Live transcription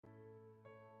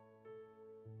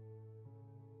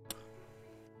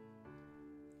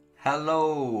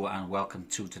Hello and welcome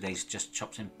to today's Just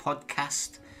Chops In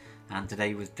podcast. And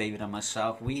today with David and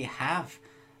myself, we have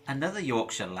another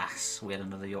Yorkshire lass. We had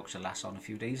another Yorkshire lass on a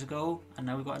few days ago, and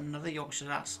now we've got another Yorkshire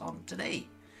lass on today.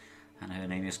 And her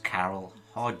name is Carol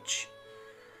Hodge.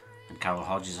 And Carol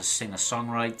Hodge is a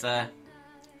singer-songwriter,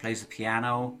 plays the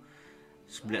piano.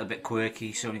 She's a little bit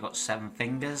quirky. She's only got 7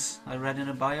 fingers, I read in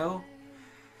her bio.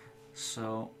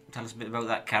 So tell us a bit about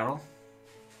that, Carol.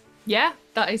 Yeah,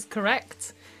 that is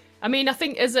correct. I mean, I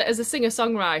think as a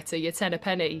singer-songwriter, you're 10 a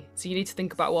penny, so you need to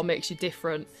think about what makes you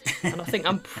different. And I think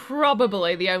I'm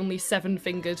probably the only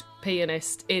 7-fingered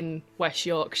pianist in West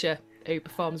Yorkshire who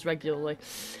performs regularly.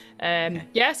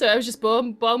 Yeah, so I was just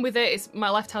born with it. My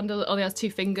left hand only has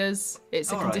 2 fingers.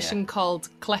 It's a condition called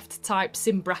cleft-type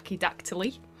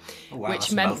symbrachydactyly,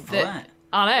 which meant that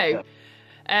I know.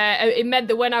 It meant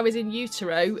that when I was in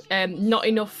utero, not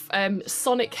enough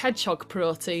sonic hedgehog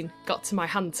protein got to my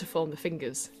hand to form the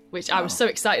fingers, which I was so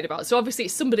excited about. So obviously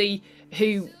it's somebody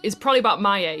who is probably about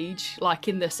my age, like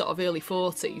in the sort of early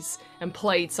 40s, and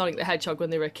played Sonic the Hedgehog when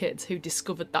they were kids, who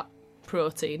discovered that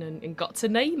protein and got to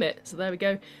name it. So there we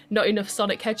go. Not enough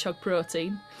Sonic Hedgehog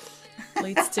protein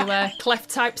leads to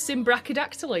cleft-type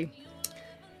symbrachydactyly.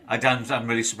 I'm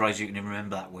really surprised you can even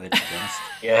remember that word, to be honest.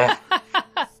 Yeah.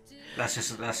 That's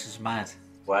just mad.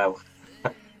 Wow.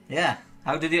 Yeah.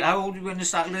 How old were you when you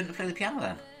started learning to play the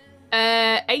piano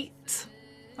then? 8.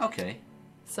 Okay.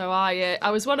 So I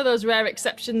was one of those rare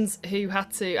exceptions who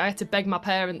I had to beg my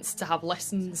parents to have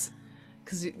lessons,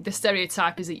 because the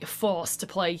stereotype is that you're forced to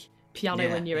play piano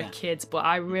when you're a kid, but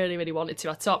I really, really wanted to.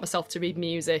 I taught myself to read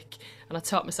music, and I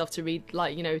taught myself to read,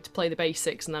 to play the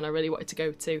basics, and then I really wanted to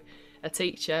go to a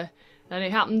teacher. And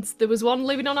it happened, there was one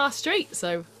living on our street,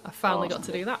 so I finally got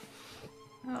to do that.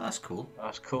 Oh, that's cool.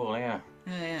 That's cool, yeah.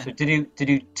 Yeah. So did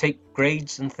you take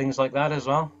grades and things like that as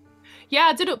well? Yeah,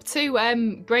 I did up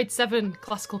to grade 7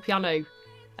 classical piano.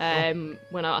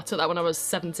 When I took that when I was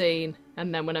 17,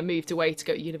 and then when I moved away to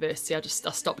go to university, I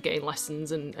stopped getting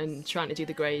lessons and trying to do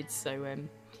the grades. So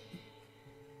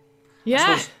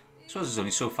yeah. I suppose there's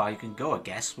only so far you can go, I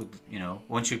guess. With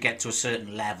once you get to a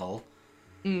certain level.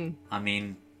 I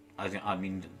mean,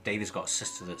 David's got a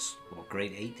sister that's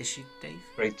grade 8, is she, Dave?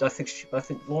 I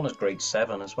think Lorna's grade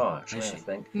 7 as well. Actually, Is she? I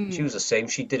think she was the same.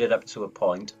 She did it up to a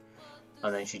point,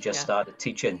 and then she just started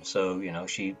teaching. So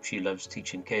she loves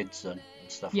teaching kids and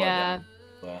stuff like that.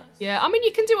 Yeah, I mean,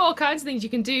 you can do all kinds of things. You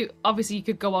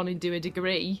could go on and do a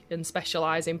degree and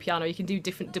specialise in piano. You can do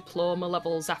different diploma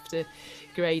levels after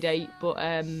grade 8. But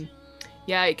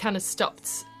it kind of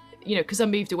stopped, because I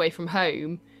moved away from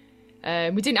home.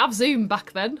 We didn't have Zoom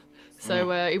back then,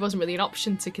 so it wasn't really an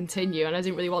option to continue, and I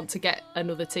didn't really want to get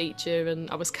another teacher, and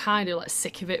I was kind of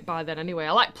sick of it by then anyway.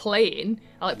 I like playing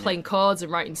chords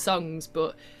and writing songs,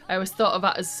 but I always thought of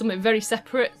that as something very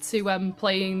separate to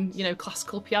playing,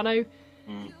 classical piano.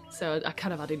 So I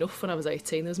kind of had enough when I was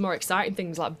 18. There was more exciting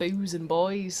things like booze and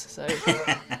boys. So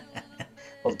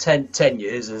well, 10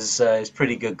 years is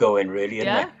pretty good going, really,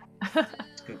 isn't it?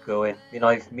 It's good going.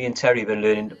 Me and Terry have been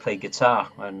learning to play guitar,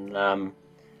 and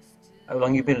how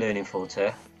long you been learning for,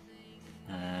 Ter?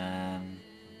 I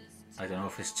don't know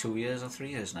if it's 2 years or 3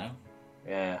 years now.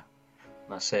 Yeah,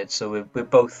 that's it. So we're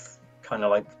both kind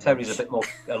of Terry's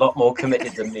a lot more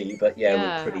committed than me, but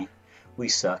we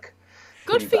suck.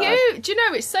 Good for you. Do you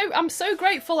know, I'm so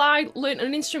grateful I learnt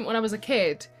an instrument when I was a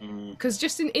kid, because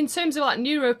just in terms of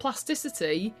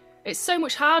neuroplasticity, it's so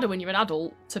much harder when you're an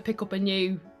adult to pick up a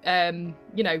new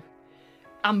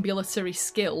ambulatory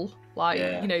skill,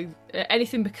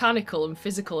 anything mechanical and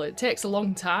physical. It takes a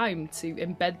long time to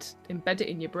embed it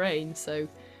in your brain, so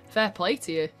fair play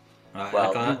to you.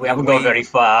 Well, we haven't gone very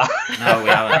far. No, we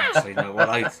haven't actually. No.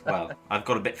 I've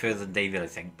got a bit further than David, I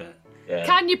think, but... Yeah.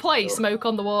 Can you play Smoke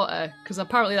on the Water? Because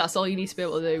apparently that's all you need to be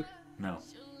able to do. No.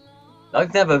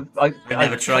 I've never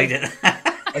tried it.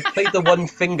 I played the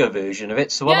 1-finger version of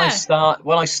it. So when I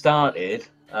started,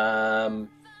 me and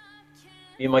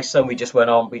my son, we just went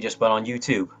on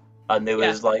YouTube, and there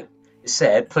was it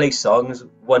said play songs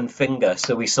 1 finger.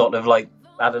 So we sort of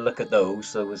had a look at those.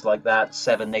 So it was that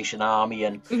 7 Nation Army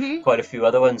and quite a few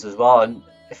other ones as well. And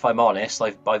if I'm honest,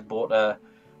 I've bought a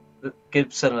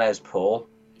Gibson Les Paul.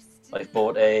 I've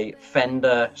bought a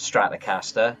Fender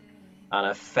Stratocaster and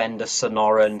a Fender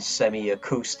Sonoran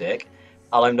semi-acoustic,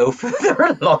 and I'm no further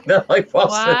along than I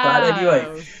was with that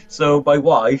anyway. So my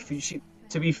wife,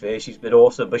 to be fair, she's been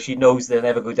awesome, but she knows they'll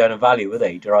never go down in value, will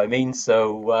they? Do you know what I mean?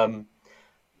 So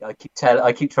I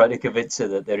keep trying to convince her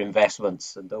that they're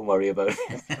investments and don't worry about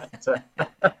it.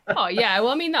 Oh yeah, well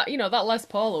I mean that Les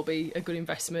Paul will be a good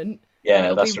investment.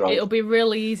 Yeah, that's right. It'll be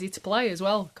really easy to play as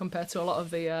well compared to a lot of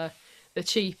the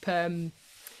cheap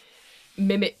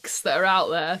mimics that are out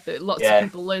there that lots of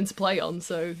people learn to play on.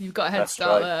 So you've got a head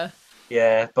start there.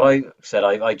 Yeah, but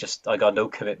I got no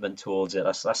commitment towards it.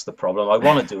 That's the problem. I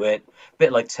want to do it, a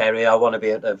bit like Terry. I want to be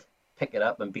able to pick it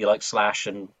up and be like Slash,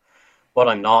 and when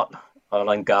I'm not, when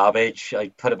I'm garbage, I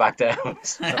put it back down.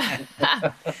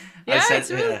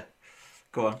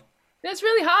 Go on. It's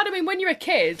really hard. I mean, when you're a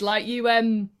kid, like you, I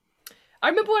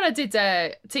remember when I did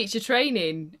teacher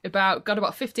training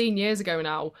about 15 years ago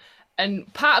now,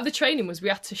 and part of the training was we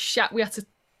had to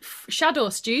shadow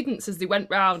students as they went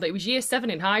round. It was year 7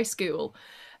 in high school,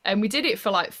 and we did it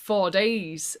for like 4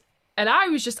 days, and I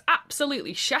was just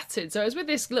absolutely shattered. So I was with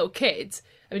this little kid.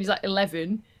 I mean, he's like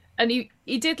 11. And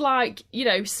he did like, you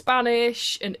know,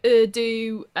 Spanish and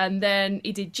Urdu, and then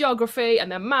he did geography,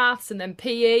 and then maths, and then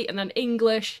PE, and then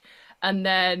English, and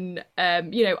then,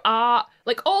 you know, art,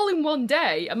 like all in one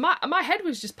day. And my head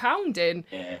was just pounding.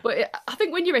 Yeah. But I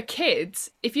think when you're a kid,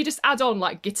 if you just add on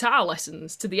like guitar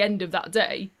lessons to the end of that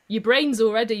day, your brain's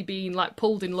already being like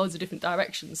pulled in loads of different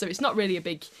directions. So it's not really a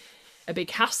big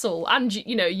hassle, and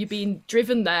you know, you're being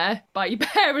driven there by your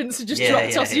parents who just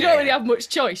dropped off, so you don't really have much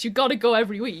choice. You've got to go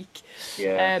every week. So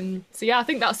yeah, I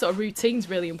think that sort of routine's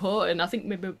really important. I think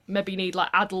maybe you need like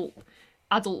adult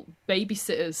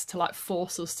babysitters to like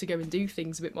force us to go and do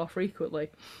things a bit more frequently.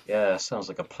 Yeah, sounds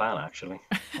like a plan actually.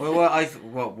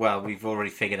 well, we've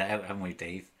already figured it out, haven't we,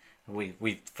 Dave?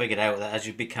 We've figured out that as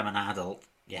you become an adult,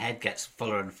 your head gets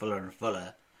fuller and fuller and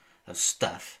fuller of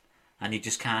stuff. And you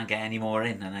just can't get any more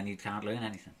in, and then you can't learn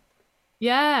anything.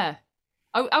 Yeah.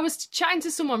 I was chatting to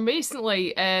someone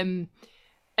recently, and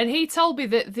he told me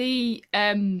that the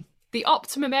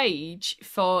optimum age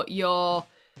for your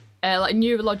like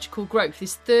neurological growth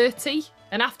is 30,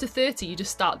 and after 30 you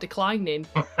just start declining.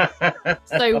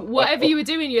 So whatever you were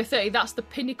doing in your 30, that's the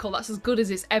pinnacle. That's as good as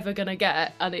it's ever gonna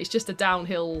get, and it's just a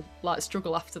downhill like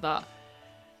struggle after that.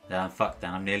 Yeah, I'm fucked.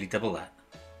 Then I'm nearly double that.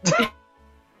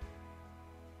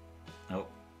 Oh,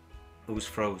 who's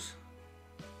froze?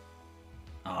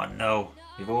 Oh no,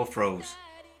 we've all froze.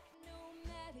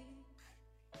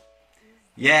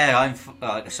 Yeah,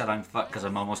 like I said, I'm fucked because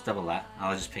I'm almost double that.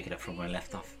 I'll just pick it up from where I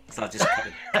left off. So I'll just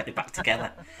cut it back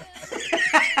together.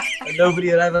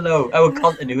 Nobody will ever know. Our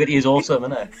continuity is awesome,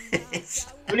 isn't it?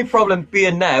 The only problem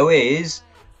being now is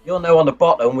you're now on the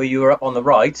bottom where you were up on the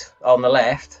right, on the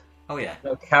left. Oh yeah.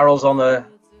 No, Carol's on the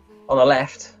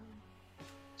left.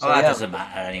 So, that doesn't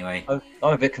matter anyway. I'm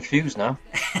a bit confused now.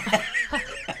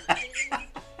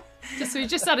 We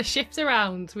just had a shift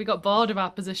around. We got bored of our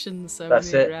positions, so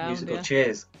that's we moved it. Around, Musical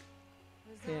chairs.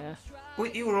 Yeah. Well,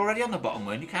 you were already on the bottom,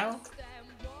 weren't you, Carol?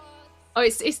 Oh,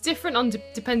 it's different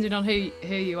depending on who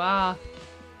you are.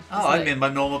 Oh, I'm in my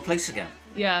normal place again.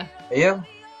 Yeah. Are you?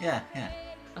 Yeah.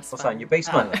 What's that in your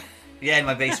basement? Yeah, in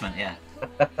my basement. Yeah.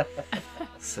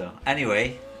 So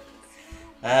anyway,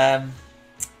 where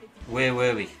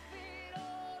were we?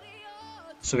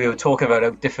 So we were talking about how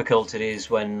difficult it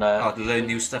is when to learn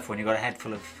new stuff when you've got a head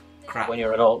full of crap. When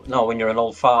you're an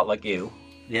old fart like you.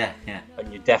 Yeah.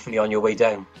 And you're definitely on your way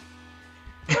down.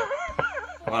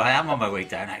 Well, I am on my way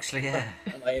down, actually. Yeah.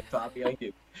 And I am far behind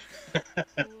you.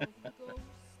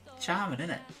 Charming,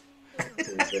 isn't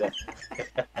it?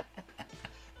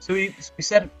 So we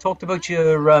talked about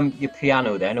your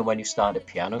piano then, and when you started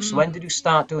piano. So when did you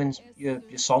start doing your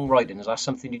songwriting? Is that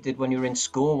something you did when you were in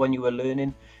school, when you were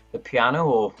learning the piano,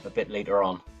 or a bit later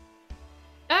on?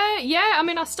 Yeah, I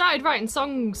mean, I started writing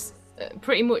songs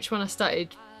pretty much when I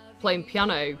started playing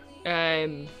piano.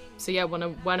 So yeah,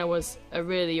 when I was a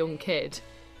really young kid,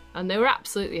 and they were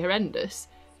absolutely horrendous.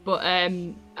 But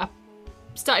I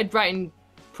started writing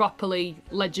properly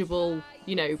legible,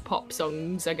 pop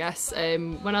songs, I guess,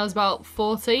 when I was about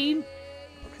 14.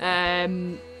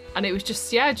 And it was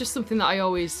just something that I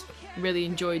always really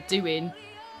enjoyed doing,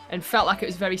 and felt like it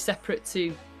was very separate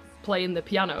to playing the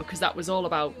piano, because that was all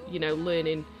about,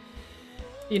 learning,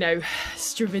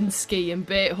 Stravinsky and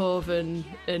Beethoven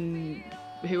and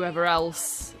whoever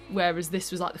else, whereas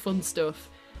this was like the fun stuff.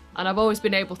 And I've always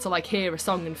been able to like hear a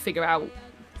song and figure out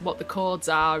what the chords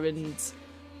are and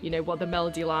what the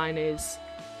melody line is.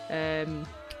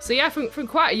 So yeah, from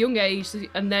quite a young age,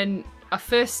 and then I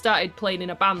first started playing in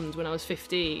a band when I was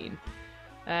 15.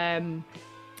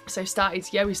 So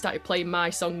we started playing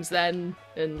my songs then,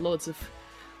 and loads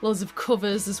of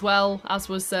covers as well, as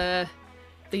was the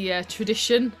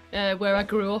tradition where I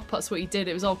grew up. That's what you did.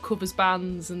 It was all covers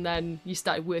bands, and then you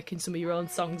started working some of your own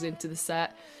songs into the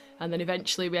set, and then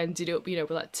eventually we ended up,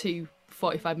 with like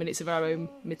 45 minutes of our own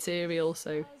material.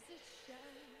 So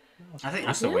I think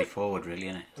that's the way forward, really,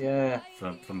 isn't it? Yeah.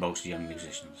 For most young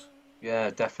musicians. Yeah,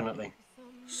 definitely.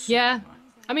 Yeah.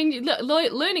 I mean,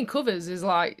 learning covers is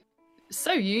like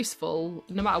so useful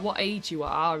no matter what age you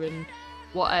are and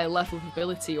what level of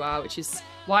ability you are, which is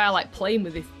why I like playing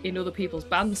with it in other people's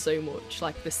bands so much.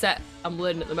 Like the set I'm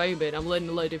learning at the moment, I'm learning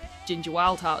a load of Ginger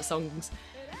Wildheart songs,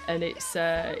 and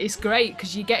it's great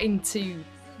because you get into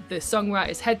the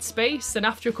songwriter's headspace, and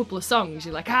after a couple of songs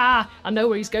you're like, I know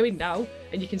where he's going now,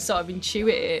 and you can sort of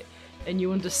intuit it, and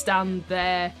you understand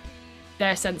their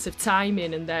sense of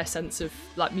timing and their sense of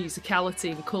like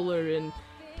musicality and colour and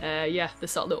the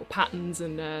sort of little patterns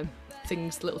and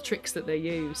things, little tricks that they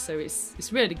use. So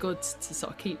it's really good to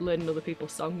sort of keep learning other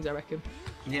people's songs, I reckon.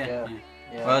 Yeah.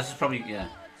 Well, this is probably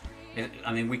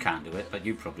I mean, we can't do it, but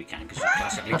you probably can because you're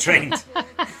classically trained.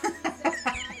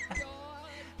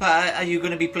 But are you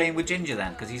going to be playing with Ginger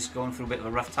then? Because he's going through a bit of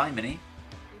a rough time, isn't he?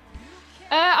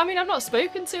 I mean, I've not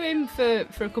spoken to him for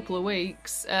a couple of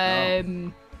weeks. I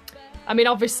mean,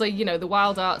 obviously, you know, the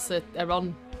Wild Arts are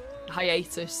on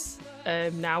hiatus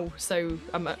now, so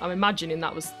I'm imagining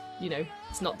that was, you know,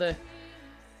 it's not the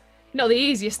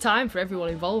easiest time for everyone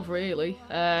involved, really.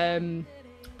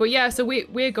 But yeah, so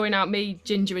we're going out. Me,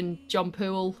 Ginger, and John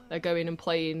Poole are going and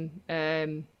playing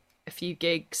a few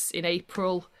gigs in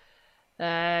April.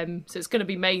 So it's going to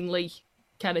be mainly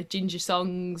kind of Ginger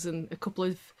songs and a couple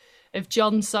of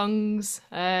John songs.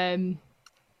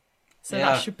 So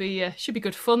that should be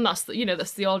good fun. That's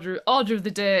the order of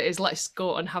the day is let's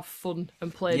go and have fun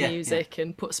and play music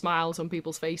and put smiles on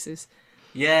people's faces.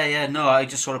 Yeah. No, I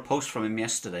just saw a post from him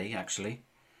yesterday, actually,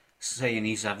 saying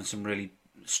he's having some really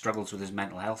struggles with his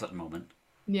mental health at the moment.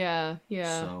 Yeah.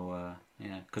 So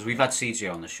because we've had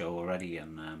CJ on the show already,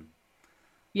 and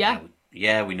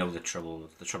we know the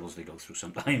troubles they go through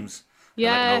sometimes.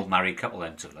 They're like an old married couple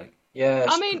then too, like. Yeah.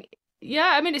 I mean,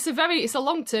 it's a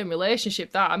long-term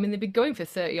relationship. That, I mean, they've been going for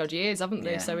 30 odd years, haven't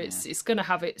they? So it's going to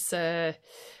have its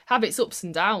ups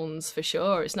and downs for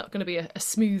sure. It's not going to be a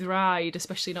smooth ride,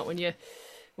 especially not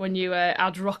when you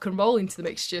add rock and roll into the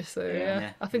mixture.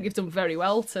 So I think they've done very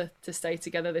well to stay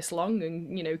together this long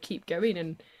and, you know, keep going.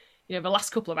 And, you know, the last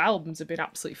couple of albums have been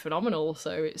absolutely phenomenal.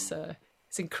 So it's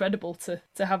incredible to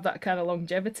have that kind of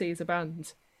longevity as a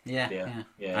band. Yeah.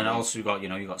 And also you got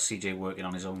CJ working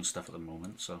on his own stuff at the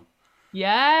moment, so.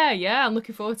 Yeah, I'm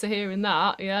looking forward to hearing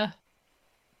that. Yeah.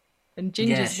 And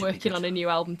Ginger's working on a new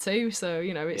album too, so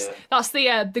you know that's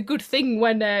the good thing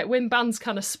when bands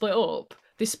kind of split up,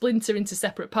 they splinter into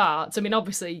separate parts. I mean,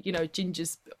 obviously, you know,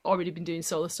 Ginger's already been doing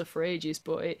solo stuff for ages,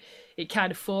 but it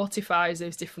kind of fortifies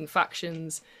those different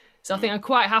factions. So I think I'm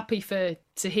quite happy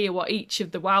to hear what each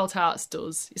of the Wild Hearts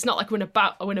does. It's not like when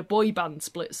a boy band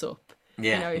splits up.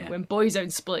 When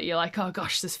Boyzone split, you're like, oh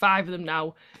gosh, there's 5 of them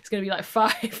now. It's going to be like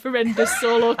 5 horrendous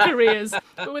solo careers.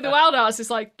 But with the Wild Arts,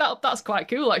 it's like, that's quite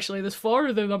cool, actually. There's 4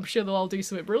 of them. I'm sure they'll all do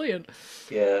something brilliant.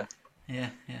 Yeah.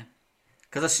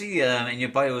 Because I see in your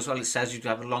bio as well, it says you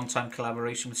have a long-time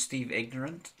collaboration with Steve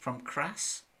Ignorant from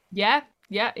Crass. Yeah,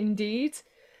 indeed.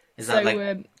 Is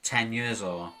that 10 years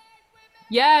or?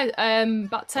 Yeah,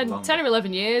 about 10 or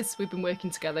 11 years we've been working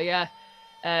together, yeah.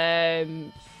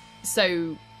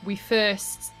 So we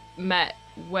first met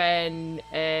when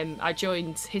I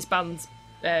joined his band's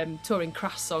touring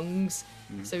Crass songs.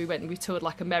 So we toured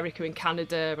like America and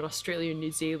Canada and Australia and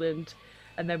New Zealand,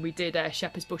 and then we did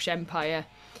Shepherd's Bush Empire,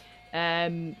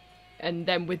 and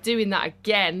then we're doing that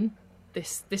again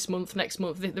this month, next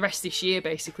month, the rest of this year.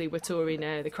 Basically, we're touring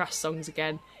the Crass songs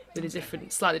again with a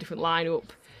slightly different lineup,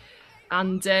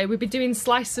 and we've been doing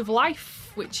Slice of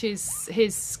Life, which is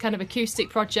his kind of acoustic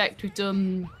project. We've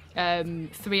done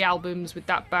 3 albums with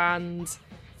that band,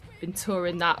 been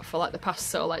touring that for like the past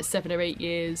sort of like 7 or 8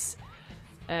 years.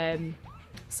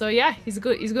 So yeah, he's a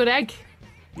good egg.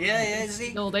 Yeah, is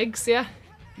he? Old eggs, yeah.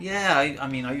 Yeah, I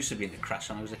mean, I used to be into Crass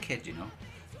when I was a kid, you know,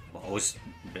 but always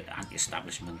a bit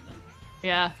anti-establishment. And,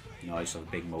 yeah. You know, I saw the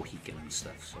big Mohican and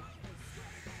stuff, so it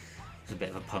was a bit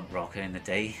of a punk rocker in the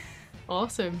day.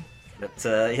 Awesome. But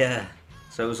so it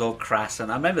was all Crass, and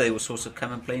I remember they were supposed to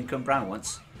come and play in Cwmbran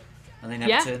once. And they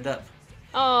never turned up.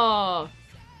 Oh,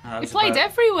 they played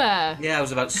everywhere. Yeah, I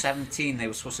was about 17. They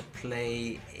were supposed to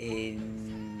play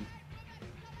in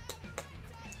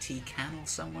T-Canal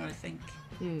somewhere, I think.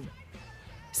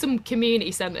 Some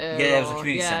community centre. Yeah, it was a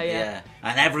community centre, yeah.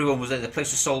 And everyone was there. The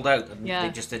place was sold out, and they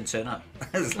just didn't turn up.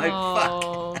 I was like,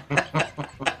 fuck.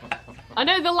 I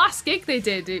know the last gig they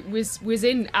did, it was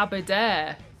in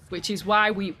Aberdare, which is why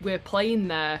we're playing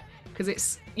there. Because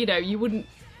it's, you know,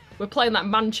 we're playing like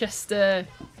Manchester,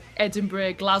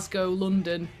 Edinburgh, Glasgow,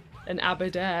 London, and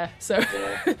Aberdare. So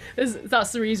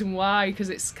that's the reason why, because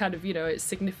it's kind of, you know, it's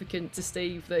significant to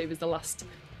Steve that it was the last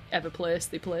ever place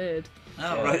they played.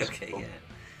 Oh, right, okay, cool.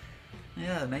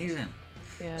 Yeah, amazing.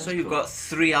 Yeah. So you've got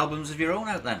 3 albums of your own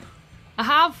out then? I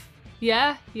have.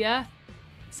 Yeah.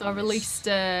 So I released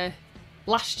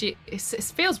last year. It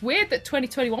feels weird that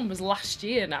 2021 was last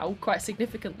year now, quite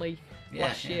significantly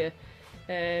last year.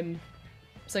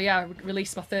 So yeah, I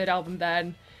released my third album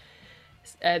then,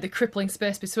 The Crippling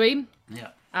Space Between. Yeah.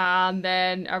 And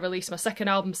then I released my second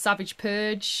album, Savage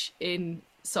Purge, in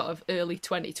sort of early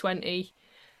 2020.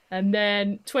 And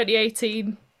then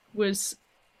 2018 was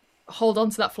Hold On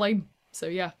to That Flame. So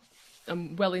yeah,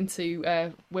 I'm well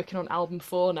into working on album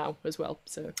 4 now as well.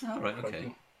 So Right, okay.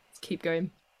 let's keep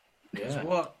going. So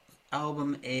what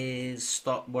album is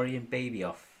Stop Worrying Baby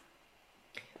off?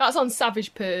 That's on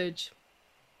Savage Purge.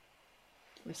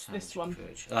 This one.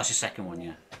 Purge. Oh, that's your second one,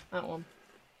 yeah. That one.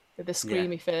 With the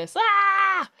screamy face.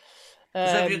 Ah!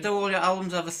 So do all your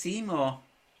albums have a theme, or?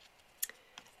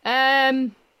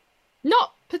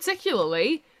 Not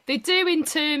particularly. They do in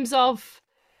terms of...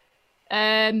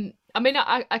 I mean,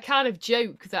 I kind of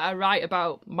joke that I write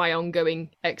about my ongoing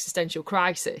existential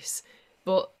crisis,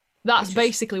 but that's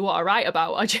basically what I write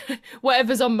about.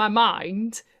 Whatever's on my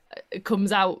mind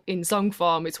comes out in song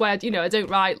form. It's where, I don't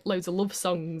write loads of love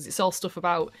songs. It's all stuff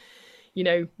about,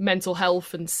 mental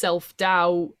health and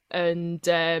self-doubt and,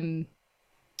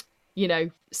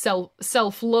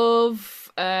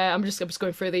 self-love. I'm just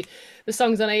going through the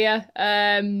songs on here.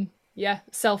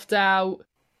 Self-doubt.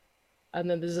 And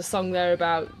then there's a song there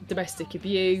about domestic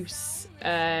abuse,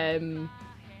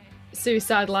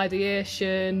 suicidal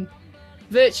ideation,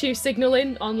 virtue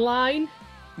signalling online.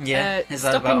 Yeah, is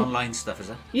that about online stuff, is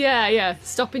it? Yeah.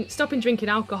 Stopping drinking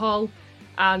alcohol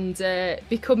and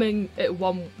becoming at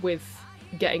one with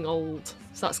getting old.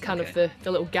 So that's kind of the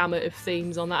little gamut of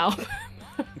themes on that album.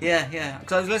 Yeah.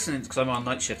 Because I was listening, because I'm on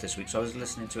night shift this week, so I was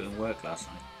listening to it in work last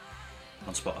night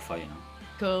on Spotify,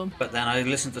 Cool. But then I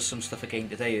listened to some stuff again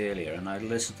today earlier, and I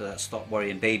listened to that Stop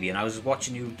Worrying Baby, and I was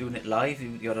watching you doing it live.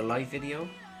 You had a live video.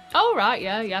 Oh, right,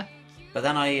 yeah. But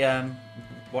then I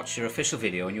watched your official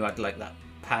video, and you had like that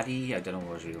Paddy, I don't know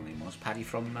what his real name was, Paddy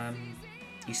from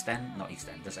East End, not East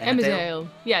End, Emmerdale.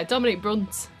 Yeah, Dominic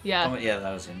Brunt. Yeah. Yeah,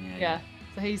 that was him. Yeah.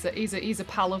 So he's a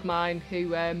pal of mine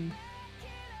who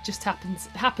just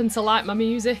happened to like my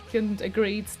music and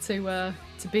agreed to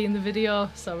be in the video.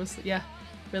 So I was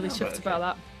really chuffed about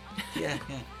that. Yeah.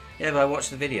 But I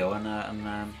watched the video and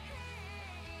I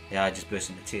just burst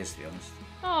into tears, to be honest.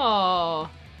 Oh.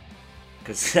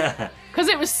 Because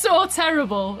it was so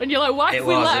terrible, and you're like, why have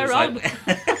we let her on?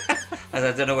 I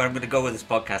don't know where I'm going to go with this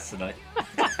podcast tonight.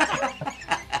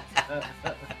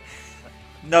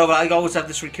 No, but I always have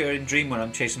this recurring dream when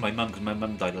I'm chasing my mum, because my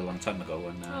mum died a long time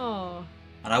ago,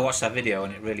 and I watched that video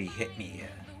and it really hit me.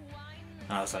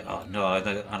 And I was like, oh no,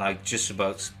 and I I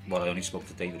only spoke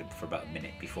to David for about a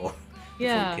minute before he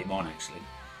came on, actually.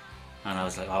 And I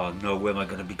was like, oh no, where am I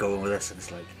going to be going with this? And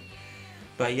it's like,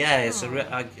 but yeah, it's a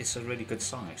really good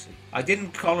song, actually. I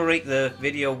didn't correlate the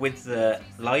video with the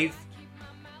live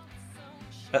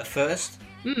at first,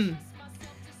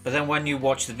 but then when you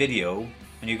watch the video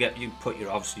and you put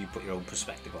your own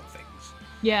perspective on things.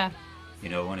 Yeah.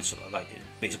 And it's like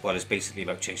it's basically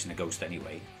about chasing a ghost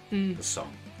anyway. The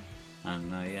song,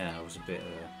 and it was a bit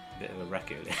of a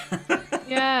wreck earlier.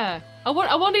 Yeah, I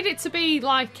wanted it to be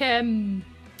like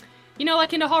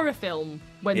like in a horror film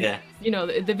when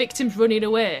the victim's running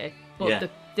away, but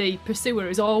the pursuer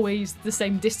is always the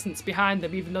same distance behind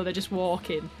them, even though they're just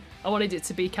walking. I wanted it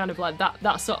to be kind of like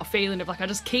that sort of feeling of like I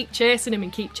just keep chasing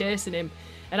him,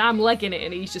 and I'm legging it,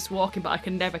 and he's just walking, but I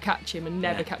can never catch him and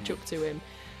never catch up to him.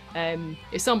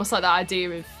 It's almost like that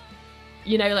idea of,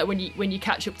 like when you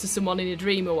catch up to someone in a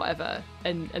dream or whatever,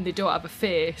 and they don't have a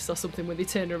face or something, when they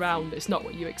turn around, it's not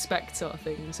what you expect, sort of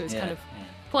thing. So it's kind of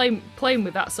playing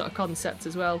with that sort of concept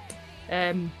as well.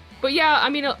 But yeah, I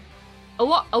mean, a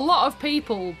lot of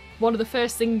people, one of the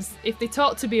first things, if they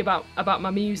talk to me about my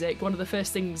music, one of the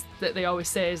first things that they always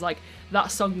say is like,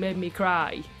 that song made me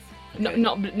cry. Okay.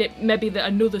 Not maybe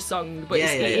another song, but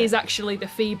it is actually the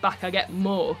feedback I get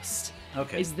most.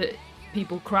 Is that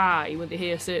people cry when they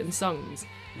hear certain songs.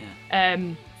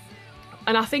 And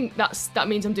I think that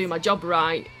means I'm doing my job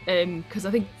right, because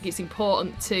I think it's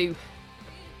important to,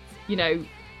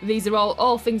 these are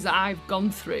all things that I've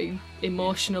gone through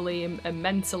emotionally and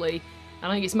mentally, and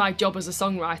I think it's my job as a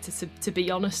songwriter to be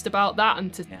honest about that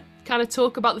and to kind of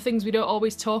talk about the things we don't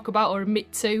always talk about or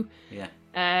admit to.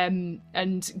 And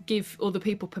give other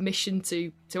people permission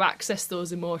to access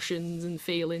those emotions and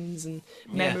feelings and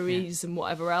memories and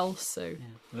whatever else. So you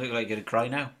look like you're gonna cry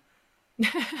now.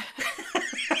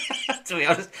 To be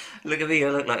honest, look at me. I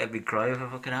look like I've been crying for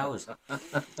fucking hours.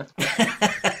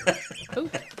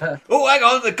 Oh, hang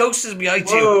on! The ghost is behind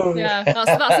you. Yeah, that's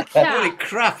a cat. Holy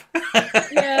crap!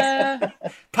 Yeah.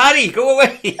 Paddy, go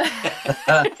away.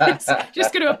 It's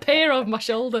just going to appear over my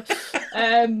shoulder.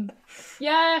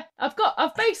 Yeah,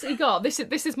 I've basically got this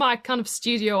is my kind of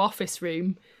studio office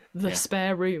room, the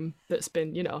spare room that's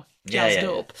been, jazzed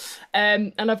up.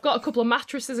 And I've got a couple of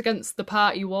mattresses against the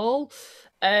party wall.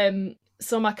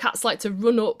 So my cats like to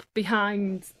run up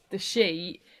behind the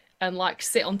sheet and like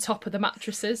sit on top of the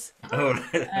mattresses.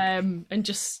 And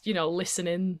just, listen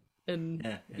in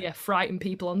and frighten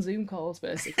people on Zoom calls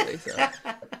basically. So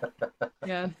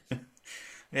yeah.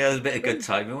 Yeah, it was a bit of good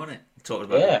timing, wasn't it? Talking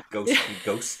about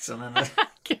ghosts and then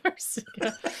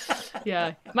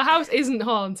yeah. My house isn't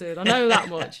haunted. I know that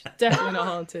much. Definitely not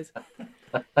haunted.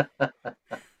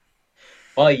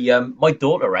 My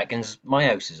daughter reckons my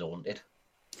house is haunted.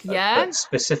 Yeah. But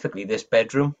specifically this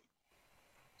bedroom.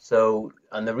 So,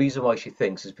 and the reason why she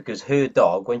thinks is because her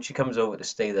dog, when she comes over to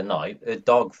stay the night, her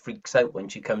dog freaks out when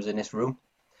she comes in this room.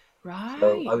 Right.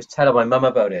 So I was telling my mum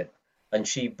about it, and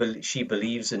she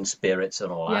believes in spirits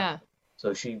and all that. Yeah.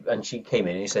 So she came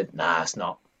in and she said, "Nah, it's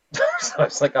not." So I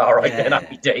was like, "All right, then,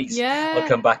 happy days. Yeah. I'll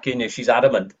come back in." She's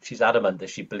adamant. She's adamant that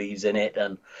she believes in it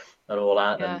and all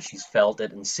that, and she's felt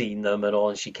it and seen them and all.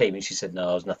 And she came in, she said,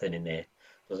 "No, there's nothing in there."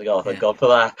 I was like, "Oh, thank God for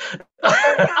that."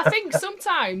 I think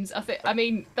sometimes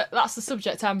that's the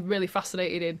subject I'm really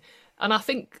fascinated in, and I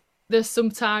think there's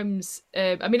sometimes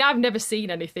I've never seen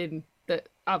anything that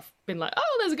I've been like,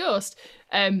 "Oh, there's a ghost,"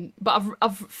 but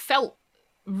I've felt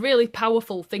really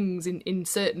powerful things in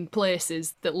certain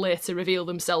places that later reveal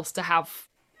themselves to have,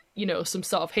 some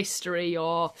sort of history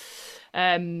or,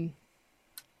 something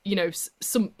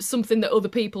that other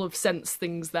people have sensed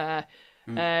things there.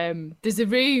 There's a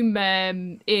room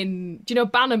do you know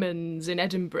Bannerman's in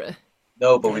Edinburgh?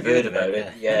 No, but we've heard about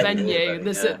it. Yeah, venue.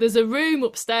 There's a room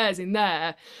upstairs in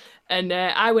there, and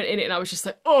I went in it and I was just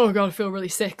like, oh God, I feel really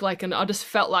sick. And I just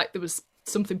felt like there was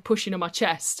something pushing on my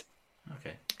chest.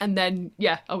 Okay. And then,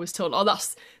 I was told, oh,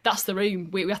 that's the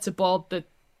room. We had to board the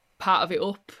part of it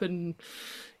up and,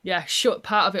 shut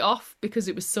part of it off because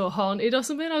it was so haunted or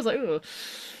something. I was like, oh.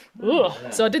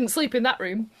 Yeah. So I didn't sleep in that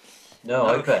room. No,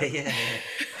 okay. Yeah.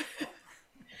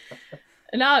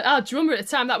 And our drummer at the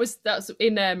time, that was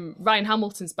in Ryan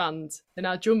Hamilton's band, and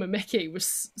our drummer Mickey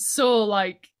was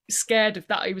so scared of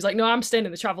that. He was like, no, I'm staying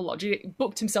in the travel lodge. He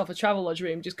booked himself a travel lodge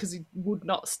room just because he would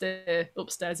not stay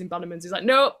upstairs in Bannerman's. He's like,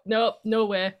 no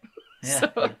way. Yeah.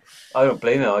 So, I don't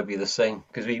blame him. I'd be the same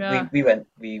because we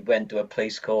went to a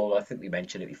place called, I think we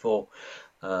mentioned it before,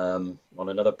 on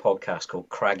another podcast called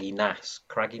Craggy Noss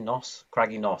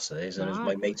it is, and it was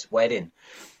my mate's wedding,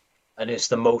 and it's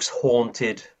the most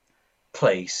haunted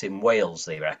place in Wales,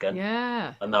 they reckon.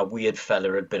 Yeah. And that weird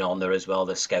fella had been on there as well,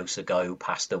 the Scouser guy who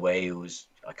passed away, who was,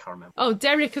 I can't remember. Oh,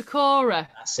 Derek Okora.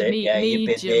 That's it. He'd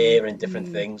been there and different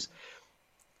things.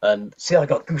 And see, I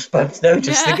got goosebumps now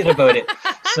just thinking about it.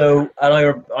 So,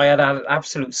 and I had an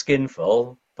absolute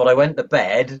skinful, but I went to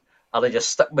bed and I just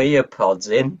stuck my earpods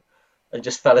in and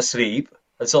just fell asleep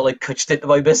and sort of cutched into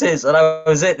my missus, and that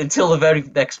was it until the very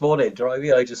next morning. Do you know what I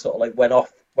mean? I just sort of went out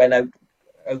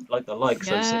like the light.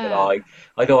 So I was thinking,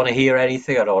 I don't want to hear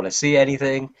anything, I don't want to see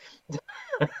anything.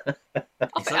 I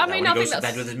think he goes to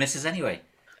bed with his missus anyway.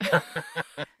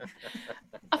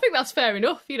 I think that's fair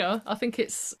enough. I think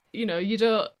it's you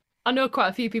don't. I know quite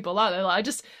a few people like that. I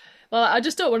just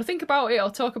don't want to think about it or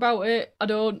talk about it. I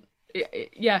don't.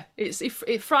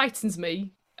 It frightens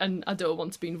me, and I don't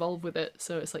want to be involved with it.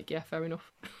 So it's fair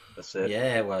enough. That's it.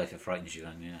 Yeah, well, if it frightens you,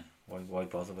 then why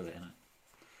bother with it? Innit?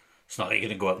 It's not like you're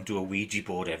going to go out and do a Ouija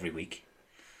board every week.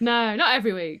 No, not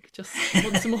every week. Just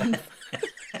once a month.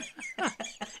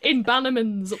 In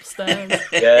Bannerman's upstairs.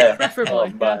 Yeah. Preferably. Oh,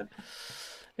 man.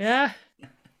 Yeah.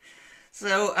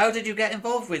 So, how did you get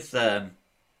involved with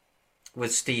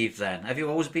Steve then? Have you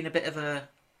always been a bit of a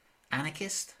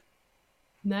anarchist?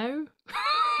 No.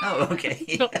 Oh,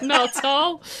 okay. not at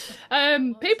all.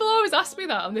 People always ask me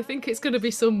that, and they think it's going to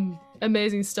be some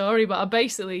amazing story, but I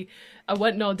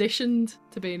went and auditioned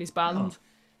to be in his band,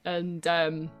 and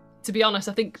to be honest,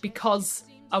 I think because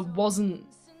I wasn't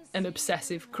an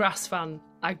obsessive Crass fan,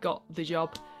 I got the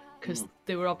job, because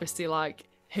they were obviously like,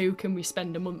 who can we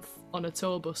spend a month on a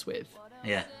tour bus with?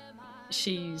 Yeah.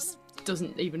 She's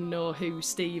doesn't even know who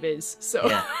Steve is, so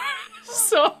Yeah.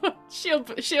 so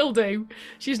she'll do.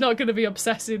 She's not going to be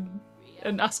obsessing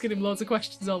and asking him loads of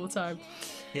questions all the time.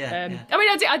 Yeah. I mean,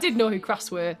 I did know who Crass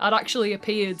were. I'd actually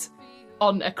appeared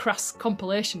on a Crass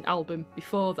compilation album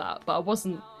before that, but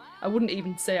I wouldn't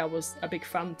even say I was a big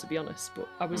fan, to be honest, but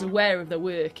I was aware of their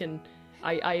work, and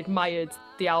I admired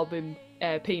the album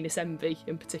Penis Envy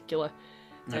in particular.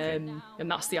 Okay.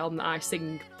 And that's the album that I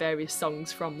sing various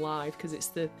songs from live, because it's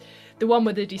the one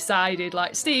where they decided,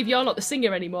 like, Steve, you're not the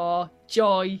singer anymore,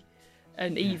 Joy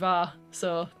and Eva,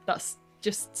 so that's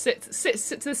just sit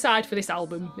to the side for this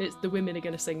album. It's the women are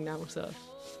going to sing now, so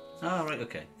Oh, right,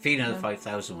 okay. Feeding of the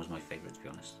 5,000 was my favourite, to be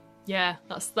honest. yeah,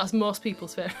 that's most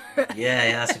people's favourite.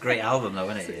 Yeah, that's a great album, though,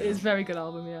 isn't it? It's a very good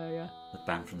album, yeah. The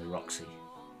band from the Roxy.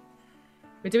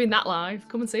 We're doing that live.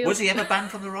 Come and see us. Was he ever banned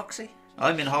from the Roxy?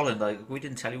 I'm in Holland. Like, we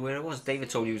didn't tell you where it was. David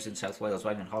told you he was in South Wales.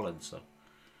 I'm in Holland, so.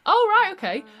 Oh, right,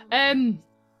 okay.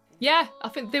 Yeah, I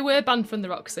think they were banned from the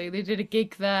Roxy. They did a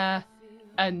gig there,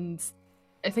 and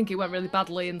I think it went really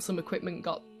badly, and some equipment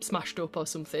got smashed up or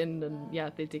something, and yeah,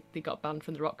 they got banned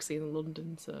from the Roxy in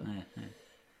London. So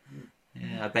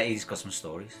Yeah, I bet he's got some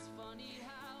stories.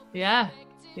 yeah,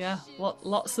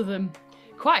 lots of them.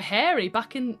 Quite hairy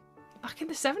back in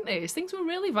the 70s. Things were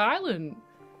really violent.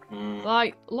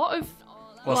 Like a lot of.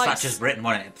 Well, like, Thatcher's Britain,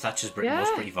 wasn't it? Thatcher's Britain was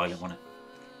Yeah. pretty violent, wasn't it?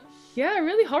 Yeah,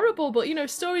 really horrible. But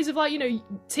stories of like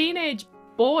teenage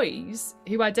boys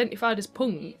who identified as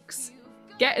punks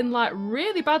getting like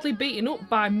really badly beaten up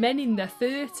by men in their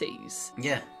 30s.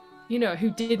 Yeah. Who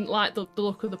didn't like the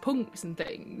look of the punks and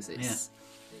things. It's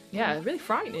really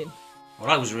frightening.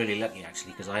 Well, I was really lucky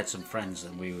actually because I had some friends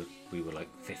and we were like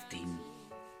 15.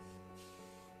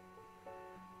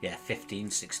 Yeah,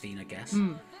 15, 16, I guess.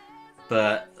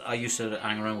 But I used to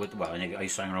hang around with I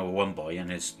used to hang around with one boy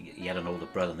and he had an older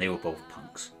brother and they were both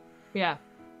punks. Yeah.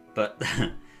 But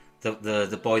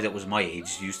the boy that was my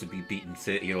age used to be beating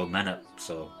 30-year-old men up,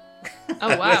 so.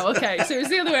 Oh wow. Okay, so it was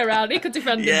the other way around. He could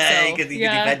defend himself. Yeah, he could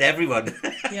defend everyone.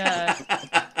 Yeah.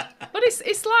 But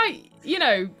it's like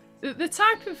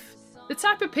the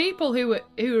type of people who are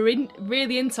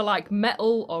really into like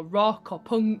metal or rock or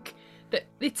punk, that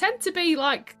they tend to be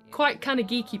like quite kind of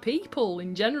geeky people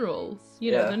in general.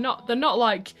 They're not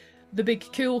like the big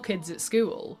cool kids at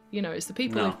school. It's the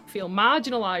people who feel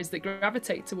marginalised that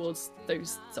gravitate towards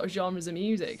those sort of genres of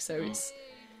music. So it's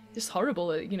just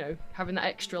horrible, having that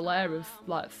extra layer of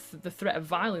like the threat of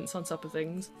violence on top of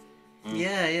things.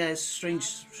 Yeah, it's a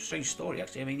strange story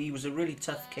actually. I mean, he was a really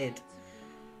tough kid,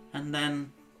 and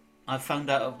then I found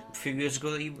out a few years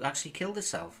ago that he actually killed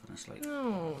himself, and it's like,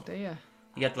 Oh dear.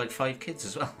 he had like 5 kids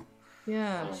as well.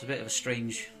 Yeah. It's a bit of a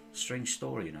strange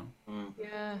story,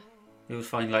 Yeah. It was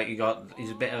fine. Like he's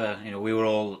a bit of a, we were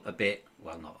all a bit,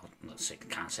 well,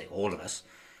 can't say all of us,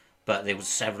 but there was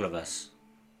several of us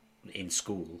in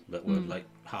school that were like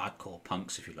hardcore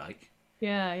punks, if you like.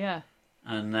 Yeah.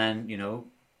 And then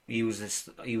he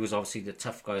was obviously the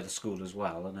tough guy of the school as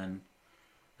well. And then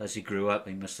as he grew up,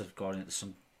 he must have gone into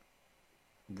some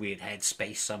weird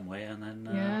headspace somewhere. And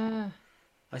then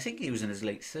I think he was in his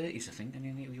late 30s, I think,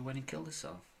 and he went and killed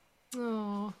himself.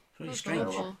 Oh. It's really that's strange.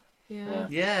 horrible. Yeah.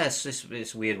 Yeah,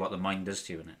 it's weird what the mind does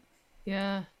to you, isn't it?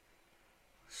 Yeah.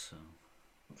 So,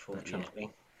 Unfortunately.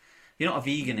 you're not a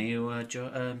vegan, are you? I was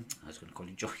going to call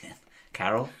you Joy then.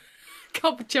 Carol?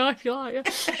 Cup of joy if you like.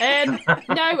 Yeah.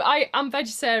 No, I'm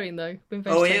vegetarian though. Been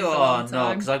Oh, vegetarian you for a are? long No,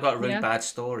 time. because I've got a really Yeah. bad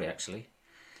story actually.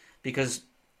 Because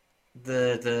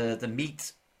the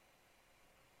meat.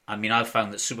 I mean, I've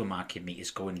found that supermarket meat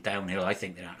is going downhill. I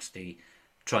think they're actually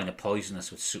trying to poison us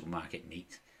with supermarket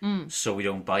meat, so we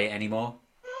don't buy it anymore.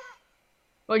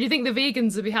 Well, do you think the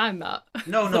vegans are behind that?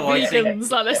 No, The I think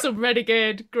vegans, like they're some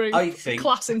renegade group,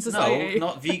 class in society. No,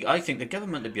 not vegan. I think the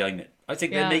government are behind it. I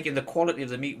think they're making the quality of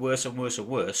the meat worse and worse and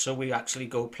worse. So we actually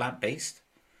go plant-based,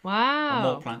 or Wow.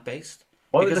 more plant-based.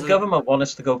 Why would Because the government want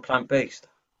us to go plant-based?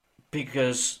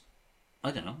 Because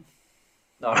I don't know.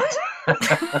 No.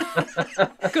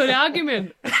 Good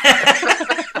argument.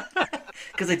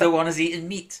 Because they don't want us eating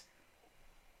meat.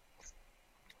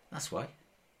 That's why.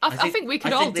 I think we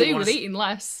could I all think they do want with us- eating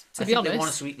less, to I be think they want us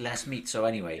honest. to eat less meat. So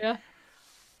anyway, Yeah.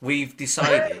 we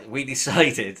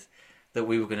decided that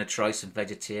we were going to try some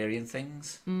vegetarian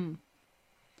things.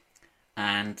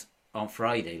 And on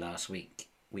Friday last week,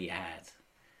 we had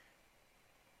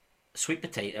sweet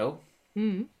potato,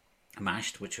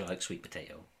 mashed, which I like sweet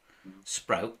potato,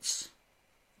 sprouts.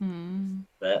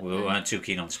 But We weren't too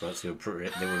keen on sprouts; they were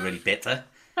really bitter.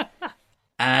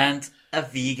 And a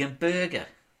vegan burger.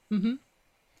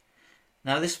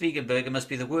 Now, this vegan burger must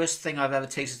be the worst thing I've ever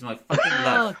tasted in my fucking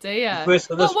Oh life. dear. Worse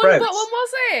than the What sprouts. one was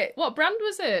it? What brand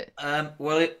was it?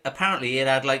 Well, apparently it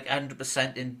had like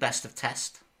 100% in best of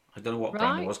test. I don't know what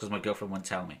brand Right. it was because my girlfriend won't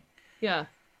tell me. Yeah.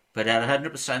 But it had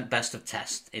 100% best of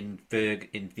test in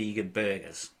vegan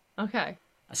burgers. Okay.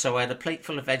 So I had a plate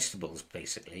full of vegetables,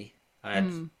 basically. I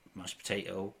had mashed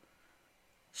potato,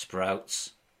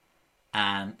 sprouts,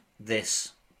 and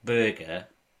this burger.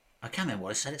 I can't remember what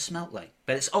I said it smelled like.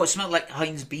 But it smelled like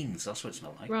Heinz beans. That's what it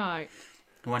smelled like. Right.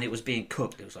 when it was being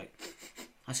cooked, it was like,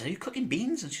 I said, "Are you cooking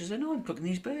beans?" And she said, "No, I'm cooking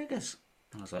these burgers."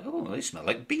 And I was like, "Oh, they smell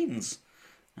like beans."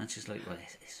 And she's like, "Well,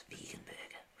 it's a vegan burger.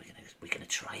 We're gonna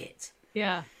try it."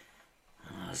 Yeah.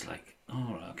 And I was like,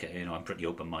 "Oh, okay, you know, I'm pretty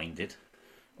open-minded,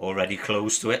 already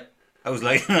close to it." I was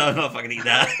like, "No, I'm not fucking eat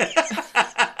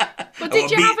that." But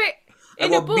did you have it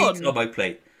in a bun? Meat on my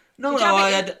plate. No, I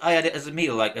had it as a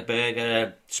meal, like a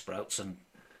burger, sprouts, and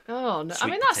Oh no! I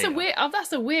sweet mean, that's potato. a weird.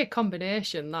 That's a weird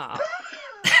combination. That.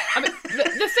 I mean,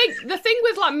 the thing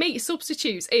with like meat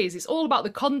substitutes is it's all about the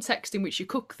context in which you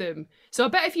cook them. So I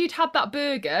bet if you'd had that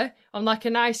burger on like a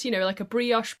nice, you know, like a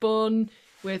brioche bun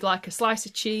with like a slice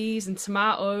of cheese and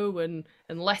tomato and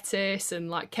lettuce and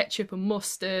like ketchup and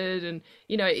mustard, and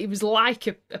you know, it was like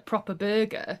a proper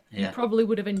burger, you Yeah. probably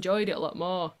would have enjoyed it a lot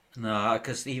more. No,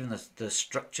 because even the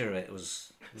structure of it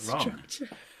was wrong.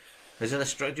 Is it a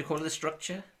structure? Do you call it the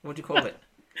structure? What do you call it?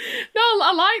 No,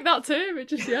 I like that too. It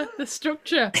just the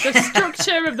structure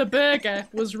of the burger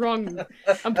was wrong.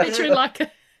 I'm picturing like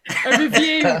a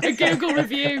review, a Google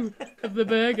review of the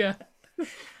burger.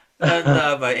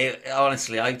 No, but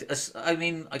honestly, I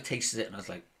mean, I tasted it and I was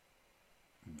like,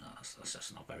 no, that's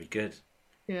just not very good.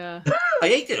 Yeah. I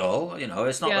ate it all, you know.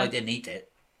 It's not Yeah. like I didn't eat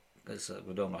it because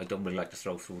I don't really like to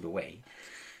throw food away.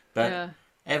 But Yeah.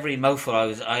 every mouthful,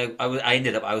 I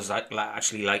ended up, I was like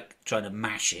actually like trying to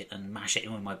mash it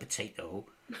in with my potato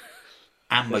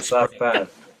and my It's that sprouts bad.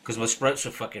 because my sprouts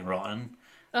were fucking rotten.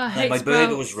 I And hate my burger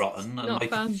sprouts. was rotten, and Not a my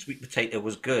fan. sweet potato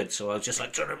was good. So I was just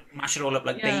like trying to mash it all up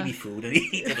like Yeah. baby food and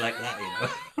eat it like that, you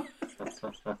know.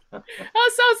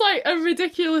 That sounds like a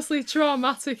ridiculously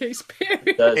traumatic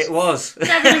experience. Does. It was.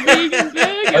 Having a vegan I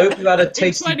burger. hope you had a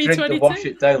tasty drink to 2022. wash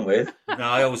it down with. No,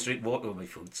 I always drink water with my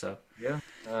food, so Yeah.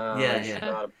 Yeah, I should yeah.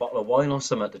 have had a bottle of wine or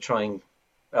something to try and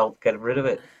help get rid of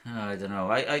it. I don't know.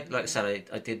 I like I said,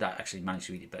 I did that actually manage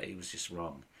to eat it, but it was just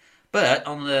wrong. But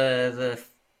on the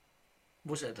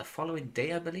was it the following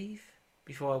day, I believe,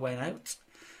 before I went out,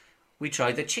 we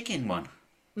tried the chicken one.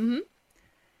 Mhm.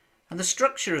 And the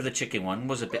structure of the chicken one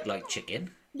was a bit like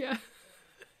chicken. Yeah.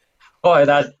 Oh, it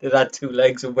had two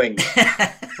legs and wings.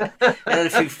 It had a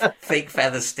few fake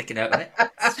feathers sticking out of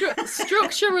it.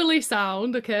 Structurally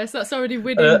sound. Okay, so that's already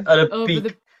winning And a over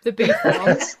beak. the beef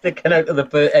one. Sticking out of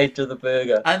the edge of the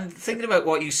burger. And thinking about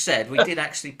what you said, we did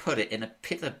actually put it in a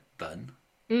pita bun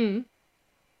Mm.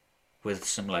 with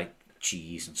some like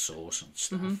cheese and sauce and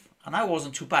stuff. And that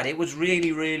wasn't too bad. It was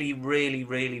really, really, really,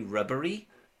 really rubbery.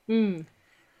 Mm.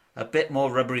 A bit more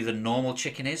rubbery than normal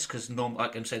chicken is, because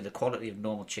like I'm saying, the quality of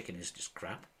normal chicken is just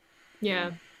crap.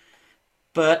 Yeah.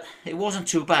 But it wasn't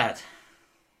too bad.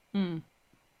 Mm.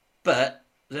 But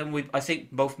then I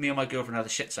think both me and my girlfriend had the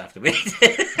shits after we ate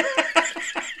it.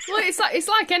 Well, it's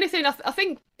like anything. I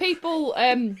think people,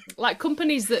 like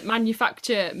companies that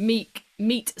manufacture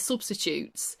meat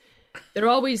substitutes,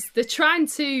 they're trying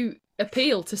to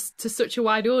appeal to such a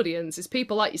wide audience. It's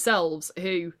people like yourselves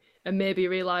who are maybe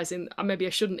realising maybe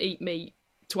I shouldn't eat meat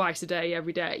twice a day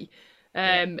every day,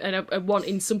 and are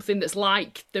wanting something that's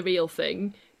like the real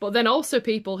thing. But then also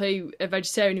people who are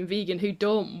vegetarian and vegan who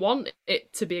don't want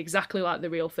it to be exactly like the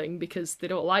real thing because they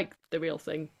don't like the real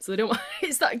thing. So they don't.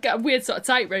 It's that weird sort of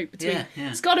tightrope between. Yeah.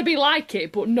 It's got to be like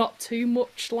it, but not too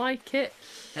much like it.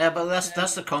 Yeah, but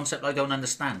that's the concept I don't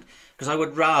understand. Because I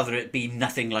would rather it be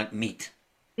nothing like meat,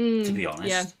 to be honest.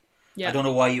 Yeah. Yeah. I don't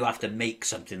know why you have to make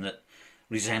something that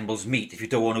resembles meat if you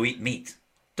don't want to eat meat.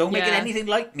 Don't make it Yeah. anything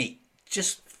like meat.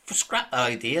 Just scrap the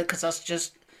idea, because that's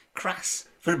just crass,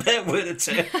 for a better word or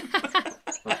two.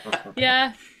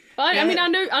 Yeah. But I mean,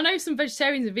 Yeah. I know some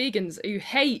vegetarians and vegans who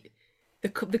hate the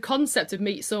concept of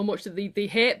meat so much that they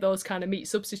hate those kind of meat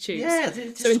substitutes. Yeah, they're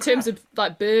just So in terms crap. of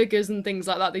like burgers and things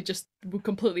like that, they just would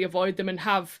completely avoid them and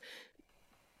have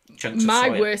Chunks of my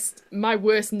soya.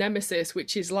 worst nemesis,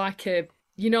 which is like a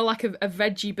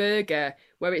veggie burger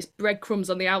where it's breadcrumbs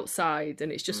on the outside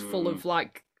and it's just full of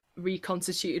like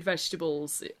reconstituted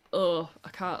vegetables. I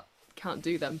can't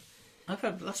do them. I've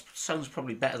heard that sounds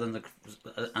probably better than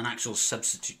an actual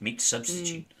meat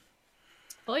substitute.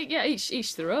 Well, yeah,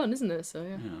 each their own, isn't it? So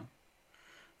yeah. You know.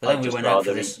 But then I'd we just went out for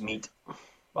rather this. eat meat.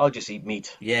 I'll just eat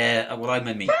meat. Yeah, well, I'm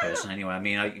a meat person anyway. I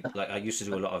mean, I used to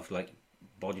do a lot of like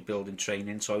bodybuilding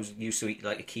training, so I was used to eat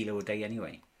like a kilo a day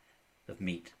anyway of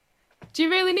meat. Do you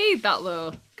really need that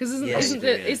though? Because Yes, you do,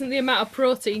 yeah. isn't the amount of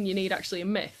protein you need actually a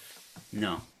myth?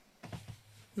 No,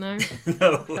 No.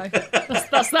 no. Okay.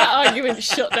 That's that argument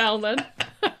shut down then.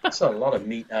 That's a lot of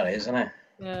meat, that is, isn't it?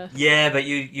 Yeah. Yeah, but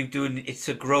you do it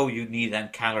to grow. You need them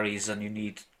calories, and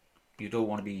you don't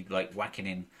want to be like whacking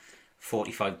in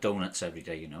 45 donuts every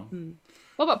day. You know.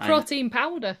 What about protein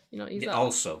powder? You not use that?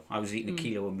 Also, I was eating a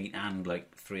kilo of meat and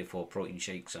like 3 or 4 protein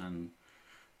shakes and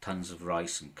tons of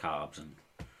rice and carbs and.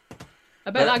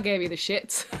 I bet that gave you the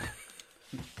shits.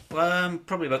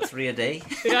 Probably about 3 a day.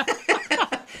 Yeah.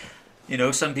 You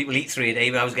know, some people eat 3 a day,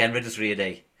 but I was getting rid of 3 a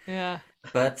day. Yeah.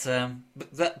 But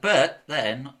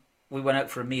then we went out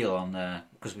for a meal on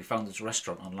because we found this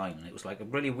restaurant online, and it was like a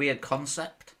really weird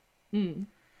concept. Mm.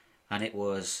 And it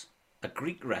was a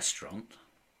Greek restaurant.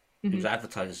 It was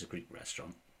advertised as a Greek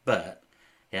restaurant, but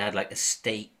it had like a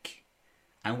steak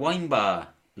and wine bar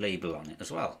label on it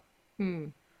as well.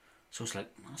 Mm. So it's like,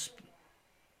 it's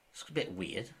a bit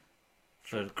weird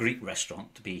for a Greek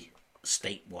restaurant to be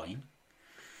steak wine.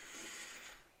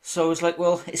 So it's like,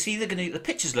 well, it's either going to... The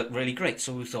pictures look really great,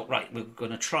 so we thought, right, we're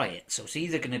going to try it. So it's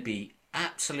either going to be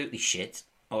absolutely shit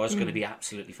or it's going to be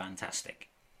absolutely fantastic.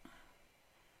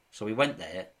 So we went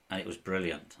there, and it was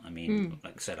brilliant. I mean,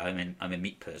 like I said, I'm a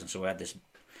meat person, so we had this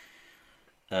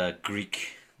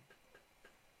Greek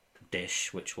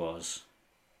dish, which was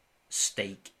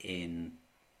steak in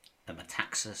a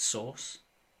metaxa sauce.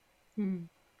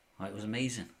 Oh, it was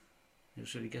amazing. It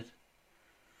was really good.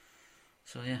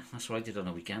 So yeah, that's what I did on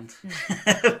a weekend.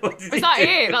 Is that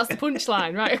it? That's the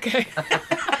punchline, right? Okay.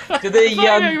 Did they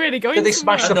really going did they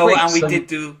smash the No, plates? and we did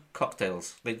do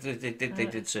cocktails. They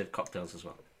did serve cocktails as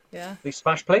well. Yeah. They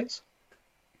smash plates?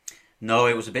 No,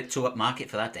 it was a bit too upmarket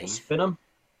for that, Dave. Spin them?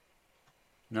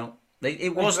 No,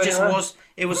 it was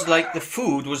like the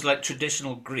food was like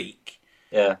traditional Greek,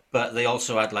 Yeah. but they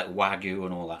also had like wagyu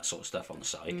and all that sort of stuff on the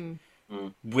side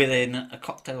within a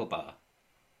cocktail bar.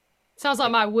 Sounds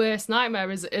like my worst nightmare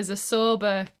as a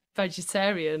sober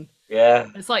vegetarian. Yeah.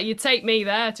 It's like you take me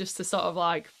there just to sort of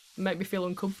like make me feel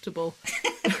uncomfortable.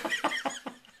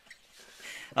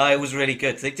 It was really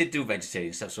good. They did do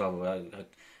vegetarian stuff as well.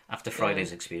 After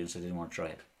Friday's experience, I didn't want to try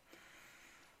it.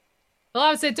 Well, I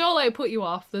would say don't let it put you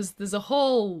off. There's a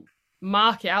whole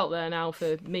market out there now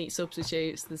for meat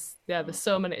substitutes. There's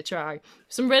so many to try.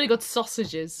 Some really good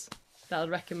sausages that I'd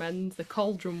recommend. The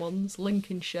Cauldron ones,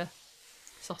 Lincolnshire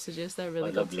sausages. They're really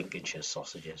I good. love Lincolnshire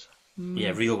sausages.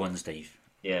 Yeah, real ones, Dave.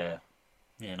 Yeah.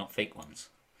 Yeah, not fake ones.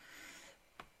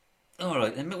 All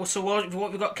right, then. So what have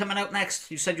we got coming out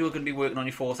next? You said you were going to be working on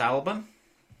your 4th album.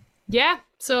 Yeah,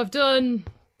 so I've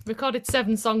recorded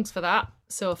 7 songs for that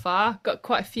so far. Got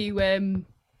quite a few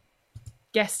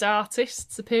guest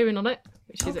artists appearing on it,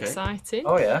 which is exciting.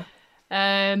 Oh yeah.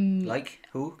 Like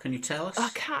who? Can you tell us?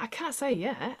 I can't say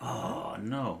yet. Oh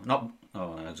no, not.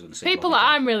 Oh, I was going to say People that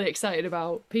I'm really excited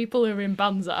about. People who are in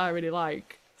bands that I really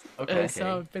like. Okay.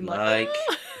 So I've been like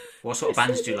what sort of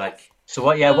bands do you like? So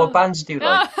what? Yeah. What bands do you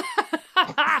like?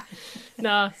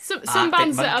 No, some Arctic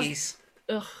bands Monkeys.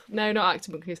 that I've... Ugh, no, not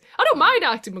Arctic Monkeys. I don't mind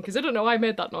Arctic Monkeys. I don't know why I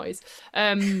made that noise.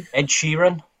 Ed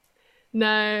Sheeran.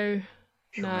 No.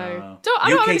 No. I don't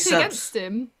have UK anything subs. against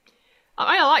him.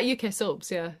 I like UK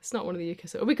subs, yeah. It's not one of the UK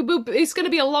subs. It's going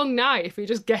to be a long night if we're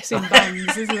just guessing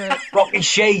bands, isn't it? Rocky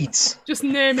Shades. Just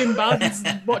naming bands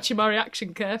and watching my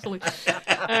reaction carefully.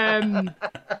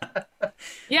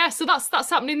 Yeah, so that's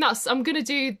happening. I'm going to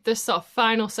do the sort of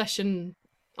final session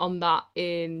on that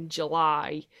in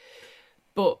July.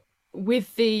 But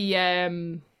with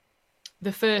the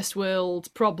first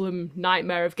world problem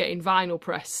nightmare of getting vinyl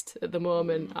pressed at the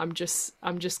moment, I'm just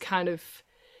kind of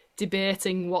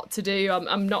debating what to do.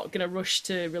 I'm not going to rush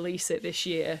to release it this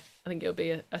year. I think it'll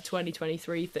be a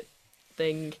 2023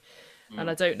 thing. And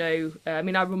I don't know. I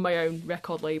mean, I run my own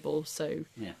record label, so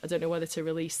I don't know whether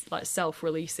to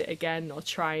self-release it again or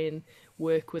try and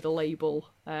work with a label.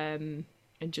 And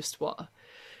just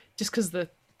because the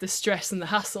stress and the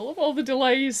hassle of all the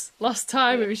delays last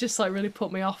time, it was just like really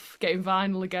put me off getting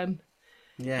vinyl again.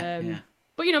 Yeah.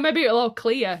 But maybe it'll all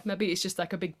clear. Maybe it's just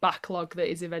like a big backlog that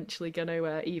is eventually going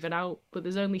to even out. But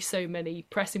there's only so many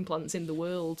pressing plants in the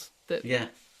world that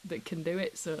can do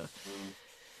it. So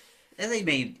Is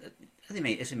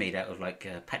it made out of like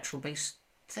a petrol-based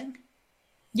thing?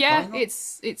 yeah, Vinyl?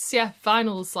 it's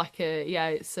vinyl's like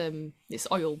it's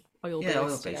oil based. Yeah,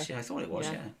 oil-based. Yeah, I thought it was.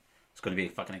 Yeah. It's going to be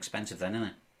fucking expensive then, isn't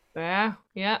it?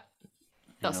 Yeah.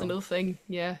 That's another thing.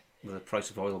 Yeah. With the price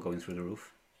of oil going through the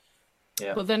roof.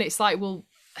 Yeah. But then it's like, well,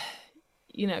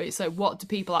 it's like, what do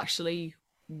people actually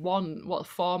want? What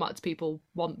format do people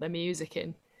want their music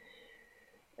in?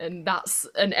 And that's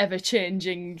an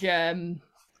ever-changing,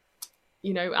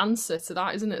 answer to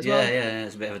that, isn't it? As well? Yeah.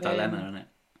 It's a bit of a dilemma, isn't it?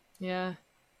 Yeah.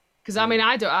 Because I mean,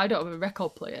 I don't have a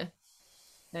record player.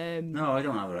 No, I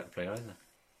don't have a record player either.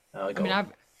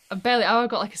 I've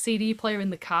got like a CD player in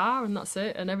the car, and that's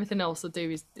it. And everything else I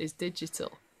do is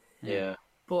digital. Yeah.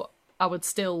 But I would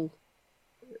still,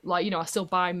 I still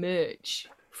buy merch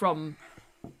from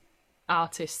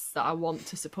artists that I want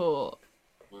to support.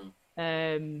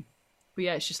 But but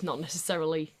yeah, it's just not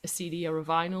necessarily a CD or a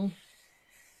vinyl.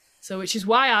 So, which is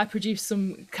why I produced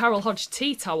some Carol Hodge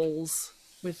tea towels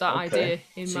with that idea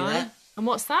in See mind. that? And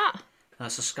what's that?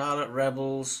 That's the Scarlet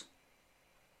Rebels.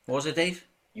 What was it, Dave?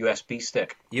 USB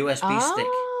stick. USB stick.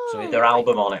 So Their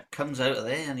album on it. comes out of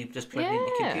there and you just plug it into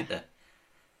your Yeah. computer.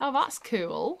 Oh, that's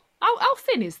cool. How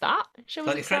thin is that? Show us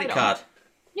Like the a credit side card. on.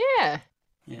 Yeah.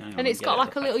 Yeah, hang on, And it's get got it out like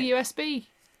of a the little packet. USB.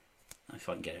 If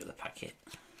I can get it out of the packet.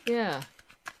 Yeah.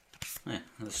 Yeah,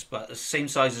 it's about the same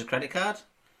size as a credit card.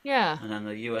 Yeah. And then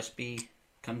the USB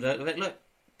comes out of it, look.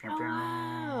 Oh,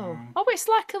 wow. Oh, it's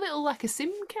like a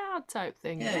SIM card type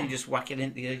thing. Yeah, you just whack it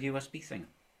into your USB thing.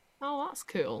 Oh, that's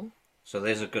cool. So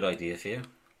there's a good idea for you.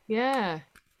 Yeah.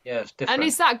 Yeah, it's different. And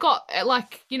is that got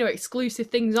like, exclusive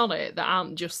things on it that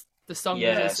aren't just the songs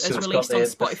as so it's released got on the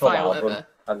full Spotify or album, whatever?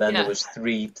 and then Yeah. there was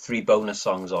three bonus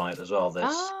songs on it as well.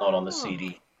 That's not on the Oh.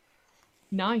 CD.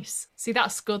 Nice. See,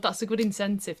 that's good. That's a good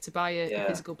incentive to buy a Yeah.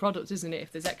 physical product, isn't it?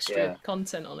 If there's extra Yeah.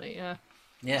 content on it, yeah.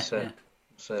 Yeah, So, yeah.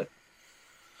 so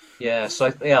yeah, so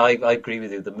I agree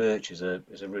with you. The merch is a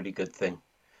really good thing,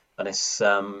 and it's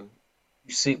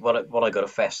you see when I go to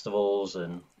festivals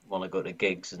and when I go to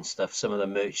gigs and stuff, some of the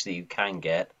merch that you can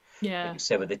get, Yeah. like you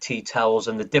said, with the tea towels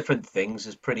and the different things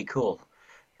is pretty cool.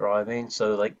 You know what I mean?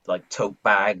 So like tote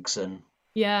bags and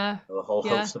Yeah. a whole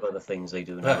Yeah. host of other things they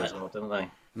do now Right. as well, don't they?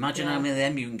 Imagine Yeah. how many of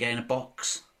them you can get in a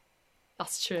box.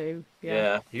 That's true. Yeah.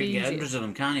 Yeah. You can get Easy. hundreds of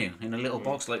them, can you? In a little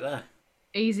box like that.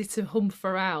 Easy to hump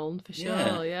around for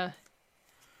sure, yeah.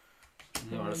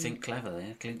 You ought to think clever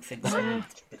there. Think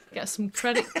smart. Get some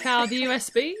credit card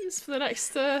USBs for the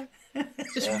next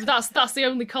that's the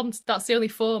only that's the only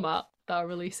format that I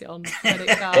release it on credit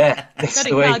card. Yeah, it's Credit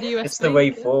the way card USB. it's the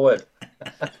way forward.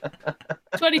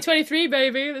 2023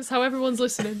 baby, that's how everyone's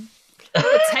listening. But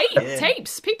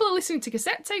tapes. People are listening to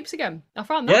cassette tapes again. I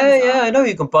found that. Yeah, bizarre. I know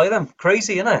you can buy them.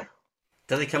 Crazy, isn't it?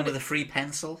 Do they come with a free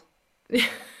pencil? To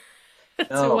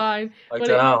No, wine. I When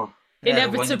don't it know.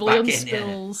 inevitably when you're back in,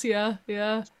 unspills,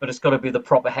 yeah. But it's got to be the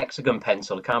proper hexagon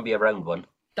pencil. It can't be a round one.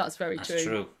 That's very That's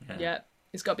true. Yeah. Yeah.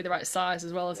 It's got to be the right size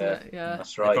as well, isn't it? Yeah.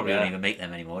 That's They right. probably don't Yeah. even make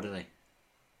them anymore, do they?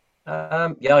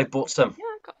 Yeah, I bought some. Yeah,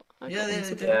 I got Yeah, one they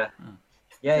to do. Yeah, Oh,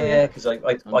 yeah, because I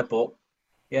bought.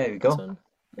 Yeah, here you this go. one.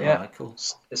 Yeah, alright, cool.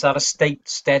 is that a State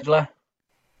Stedler?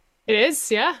 It is,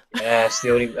 yeah. Yeah, it's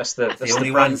the only. That's the The only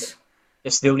brand. ones.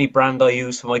 It's the only brand I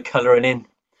use for my colouring in.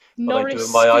 When I Norwich do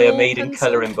my Iron School Maiden pencil.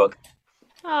 colouring book.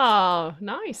 Oh,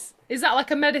 nice. Is that like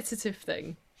a meditative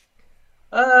thing?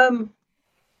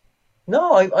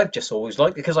 No, I've just always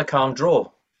liked it because I can't draw.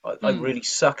 I really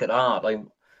suck at art.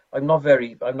 I'm not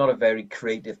a very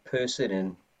creative person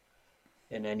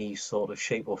in any sort of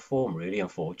shape or form, really,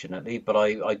 unfortunately. But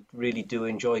I really do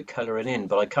enjoy colouring in.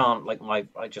 But I can't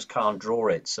I just can't draw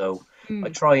it. So I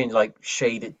try and like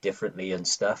shade it differently and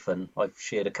stuff. And I've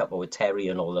shared a couple with Terry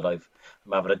and all that. I'm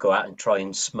having to go out and try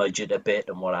and smudge it a bit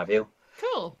and what have you.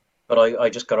 Cool. But I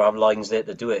just got to have lines there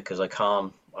to do it because I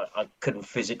can't. I couldn't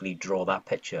physically draw that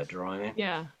picture. Do you know what I mean?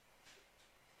 Yeah.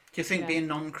 Do you think Yeah. being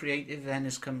non-creative then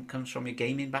comes from your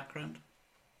gaming background?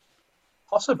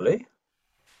 Possibly.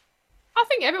 I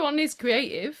think everyone is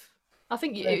creative. I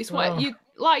think it's what you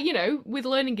like. With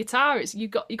learning guitar, it's you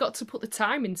got to put the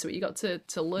time into it. You got to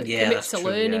learn, Yeah, commit that's to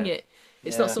true, learning yeah. it.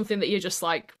 It's not Yeah. something that you're just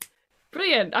like,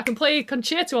 brilliant. I can play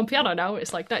concerto on piano now.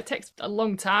 It's like that takes a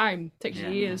long time. Takes Yeah.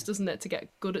 years, doesn't it, to get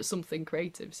good at something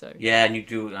creative? So Yeah, and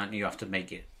you have to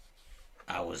make it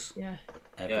hours yeah,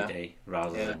 every day Yeah.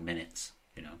 rather Yeah. than minutes,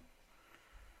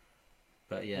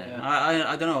 But yeah, Yeah.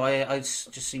 I don't know. I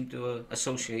just seem to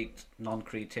associate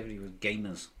non-creativity with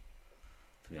gamers,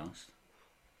 to be honest.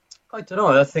 I don't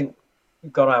know. I think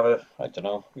you've got to have a. I don't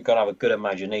know. You've got to have a good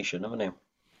imagination, haven't you?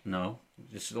 No,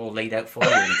 it's all laid out for you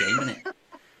in a game, isn't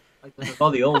it? Not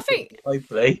the old think- I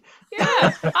play.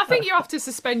 yeah. I think you have to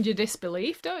suspend your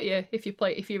disbelief, don't you? If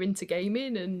you're into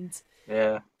gaming and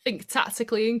Yeah. think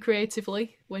tactically and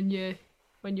creatively when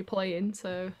you're playing.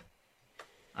 So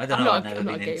I don't I'm know. not I've a- never I'm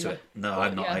not been a into gamer, it. No, but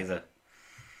I'm not yeah. either.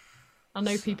 I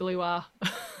know people who are.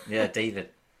 Yeah, David.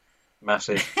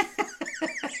 Massive.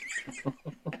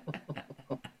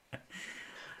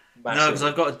 No, because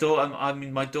I've got a daughter. I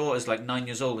mean, my daughter's like 9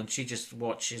 years old, and she just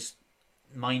watches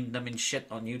mind-numbing shit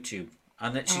on YouTube,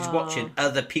 and that she's watching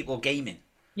other people gaming.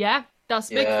 Yeah,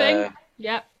 that's a big Yeah. thing.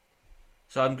 Yeah.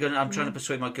 So I'm trying to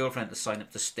persuade my girlfriend to sign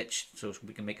up to Stitch so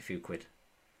we can make a few quid.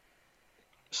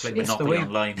 Play It's the Monopoly way.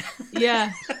 online.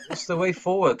 Yeah. It's the way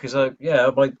forward. Because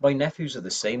my nephews are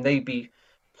the same. They'd be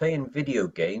playing video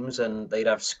games, and they'd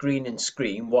have screen and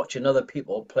screen watching other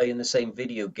people playing the same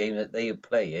video game that they were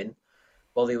playing,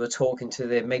 while they were talking to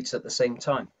their mates at the same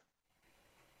time.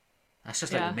 That's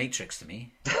just like Yeah. the Matrix to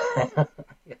me.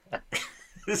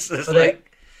 It's just But it,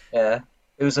 like, yeah,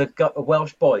 it was a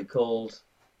Welsh boy called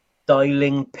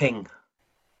Dailing Ping,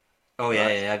 oh yeah,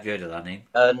 right? yeah, I've heard of that name.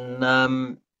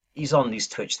 And he's on these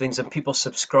Twitch things, and people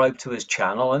subscribe to his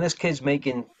channel. And this kid's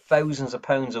making thousands of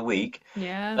pounds a week,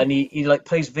 Yeah. and he like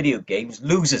plays video games,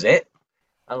 loses it,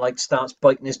 and like starts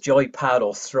biting his joypad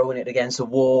or throwing it against a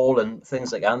wall and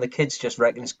things like that. And the kids just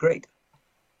reckon it's great.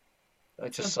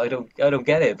 I don't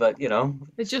get it, but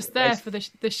They're just there for the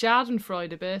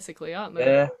Schadenfreude, basically, aren't they?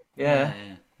 yeah, Yeah, yeah,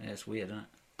 yeah, yeah, it's weird, isn't it?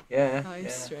 yeah, That is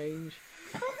yeah. strange.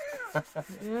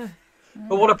 Yeah.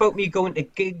 But what about me going to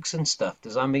gigs and stuff?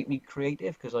 Does that make me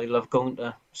creative? Because I love going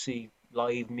to see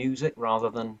live music rather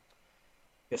than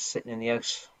just sitting in the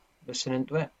house listening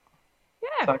to it. Is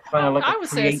Yeah, that kind of like I a would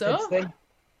say creative so. thing?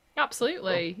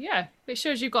 Absolutely. Yeah. It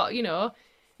shows you've got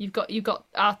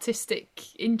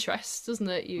artistic interests, doesn't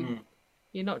it?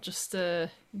 You're not just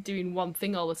doing one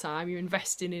thing all the time. You're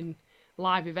investing in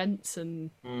live events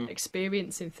and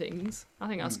experiencing things. I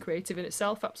think that's creative in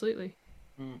itself. Absolutely.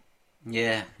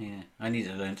 Yeah, yeah. I need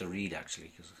to learn to read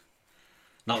actually, because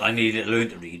not that I need to learn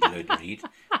to read.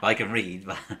 But I can read,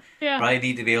 but Yeah. I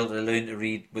need to be able to learn to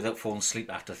read without falling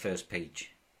asleep after the first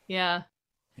page. Yeah.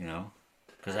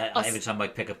 Because every time I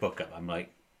pick a book up, I'm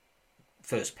like,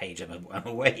 first page, I'm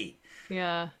away.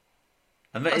 Yeah.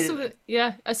 And That's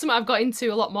something I've got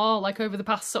into a lot more. Like over the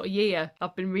past sort of year,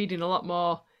 I've been reading a lot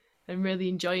more and really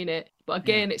enjoying it. But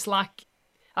again, it's like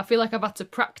I feel like I've had to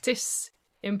practice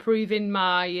improving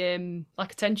my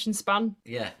like attention span.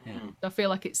 yeah, yeah. I feel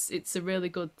like it's a really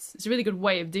good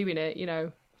way of doing it.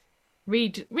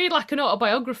 Read like an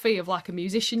autobiography of like a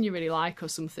musician you really like or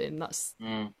something. I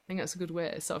think that's a good way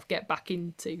to sort of get back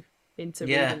into Yeah, reading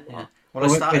yeah. more. Well, I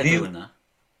Well, started with you- doing that.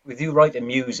 With you writing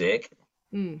music,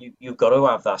 you've got to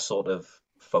have that sort of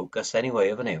focus anyway,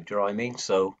 haven't you? Do you know what I mean?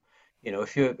 So,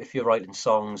 if you're writing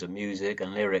songs and music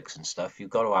and lyrics and stuff, you've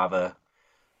got to have a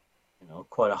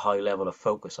quite a high level of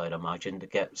focus, I'd imagine, to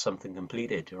get something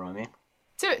completed. Do you know what I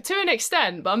mean? To an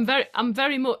extent, but I'm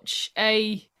very much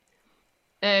a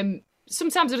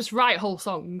sometimes I just write a whole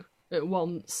song at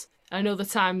once, and other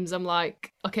times I'm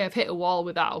like, okay, I've hit a wall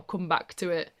with that, I'll come back to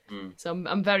it. So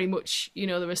I'm very much,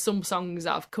 there are some songs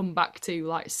that I've come back to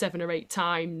like 7 or 8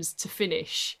 times to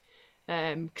finish,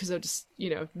 because I just,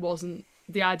 wasn't,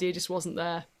 the idea just wasn't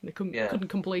there. I couldn't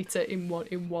complete it in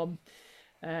one.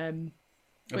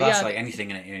 But that's like anything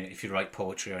in it. If you write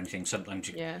poetry or anything, sometimes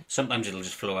sometimes it'll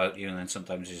just flow out you, and then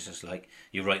sometimes it's just like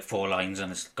you write 4 lines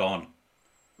and it's gone.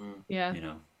 Yeah.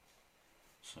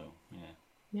 So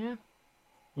yeah.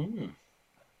 Yeah.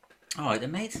 All right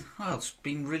then, mate. Well, it's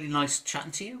been really nice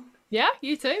chatting to you. Yeah,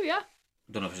 you too, yeah.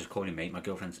 I don't know if I just call you mate. My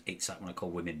girlfriend hates that when I call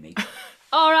women mate.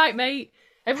 All right, mate.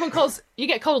 You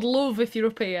get called love if you're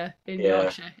up here in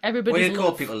Yorkshire. Well, Everybody's you call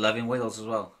love. people love in Wales as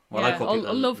well. Well, I call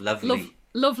people lovely.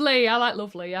 Lovely. I like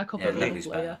lovely. I call Yeah, people lovely's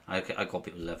lovely. better. I call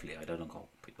people lovely. I don't call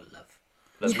people love.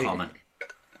 Lovely. It's common.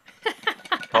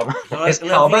 It's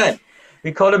common.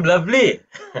 We call him Lovely.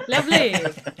 Lovely.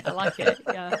 I like it.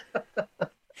 Yeah.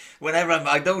 Whenever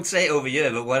I don't say it over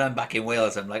here, but when I'm back in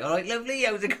Wales, I'm like, all right, lovely,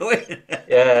 how's it going?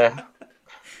 Yeah.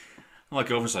 My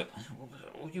girlfriend's like,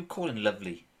 what are you calling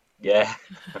lovely? Yeah.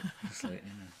 It's like,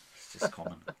 it's just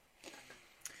common.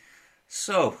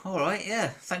 So, all right, yeah.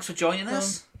 Thanks for joining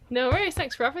us. No worries.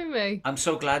 Thanks for having me. I'm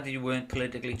so glad that you weren't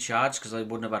politically charged, because I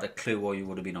wouldn't have had a clue what you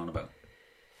would have been on about.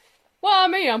 Well, I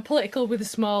mean, I'm political with a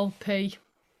small p.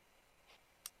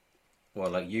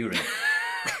 Well, like urine.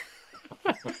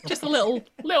 Just a little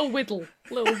whittle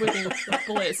of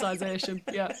politicisation.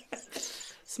 Yeah.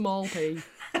 Small p.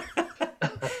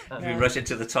 Have you rush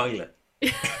into the toilet?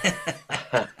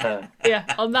 Yeah.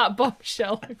 On that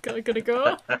bombshell, I'm gonna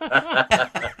go.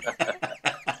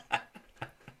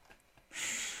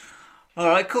 All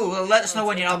right, cool. Well, let us know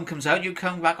when your album comes out. You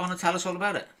come back on and tell us all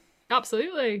about it.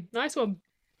 Absolutely. Nice one.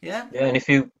 Yeah? Yeah, and if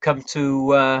you come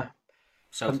to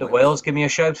South Wales, give me a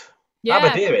shout. Yeah.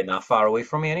 Aberdeen ain't that far away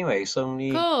from me anyway. It's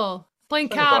only Cool. Playing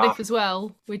Only about Cardiff half- as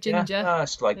well with Ginger. Yeah,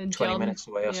 it's like and 20 John. minutes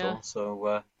away or Yeah. so.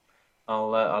 So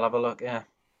I'll have a look. Yeah.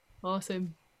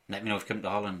 Awesome. Let me know if you come to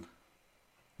Holland.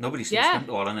 Nobody seems Yeah. to come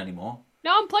to Holland anymore.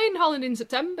 No, I'm playing Holland in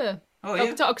September. Oh,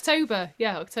 yeah? October.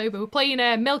 Yeah, October. We're playing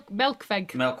Melkweg.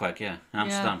 Melkweg, yeah.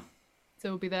 Amsterdam. So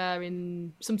we'll be there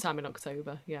in sometime in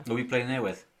October. Yeah. Who are we playing there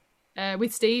with?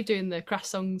 With Steve doing the Crash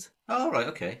songs. Oh, right,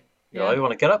 okay. Yeah, you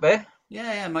want to get up there?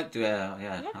 Yeah, I might do.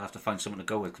 Yeah, I'll have to find someone to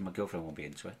go with because my girlfriend won't be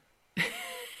into it.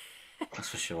 That's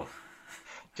for sure.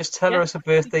 Just tell her it's a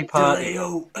birthday party. Do they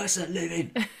owe us a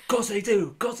living? Of course they do.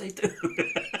 Of course they do.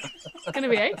 It's gonna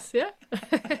be ace. Yeah.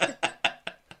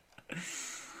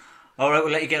 All right,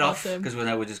 we'll let you get off Awesome. because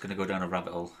we're just going to go down a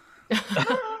rabbit hole.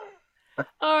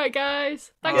 All right,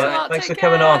 guys. Thanks a lot. Thanks Take for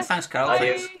coming care. on. Thanks, Carol. Bye.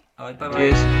 Cheers. All right, bye-bye.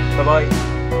 Cheers. Bye-bye.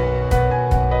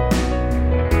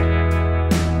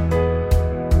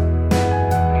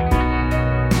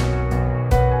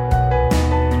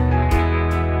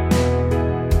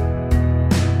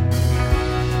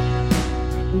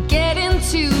 Get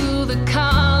into the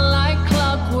car like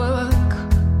clockwork.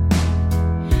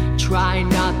 Try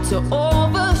not to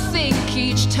overthink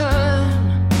each turn.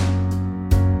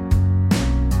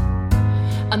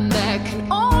 And there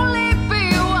can only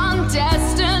be one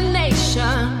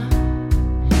destination,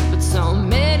 but so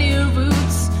many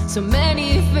routes, so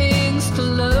many things to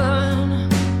learn.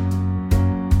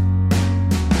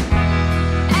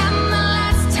 And the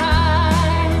last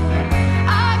time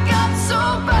I got so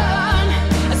burned,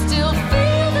 I still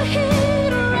feel the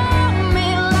heat around me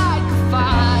like a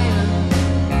fire.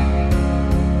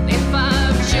 If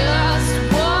I've just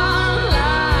one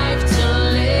life to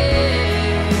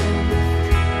live,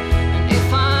 and if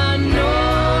I know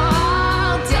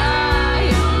I'll die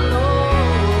alone,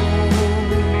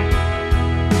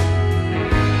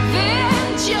 then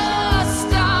just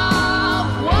stop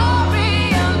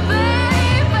worrying,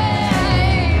 baby,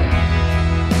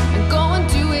 and go and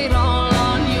do it all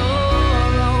on your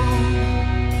own.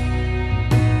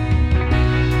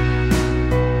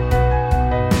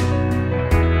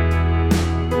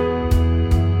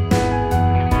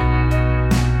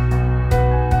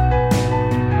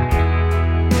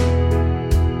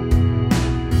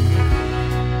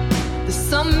 The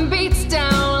sun beats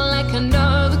down like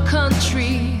another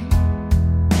country,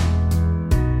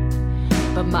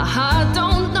 but my heart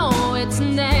don't know its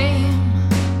name.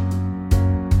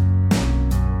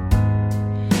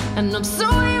 And I'm so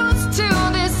used to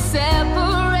this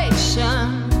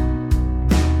separation,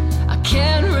 I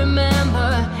can't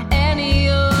remember any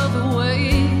other way.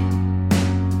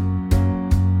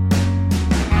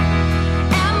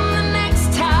 And the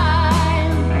next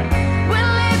time,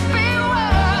 will it be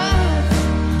worth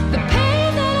the pain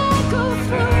that I go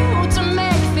through to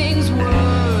make things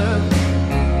work?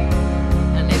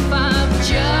 And if I've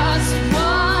just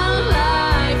one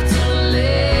life to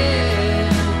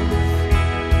live,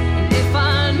 and if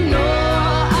I know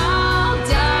I'll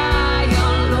die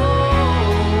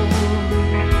alone,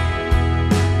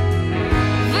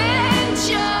 then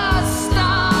just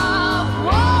stop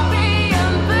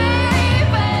worrying,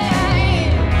 baby,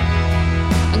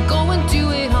 and go and do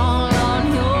it all on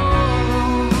your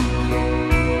own.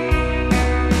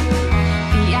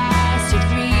 The acid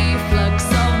reflux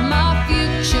of my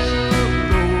future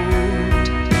road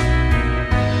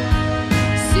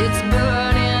sits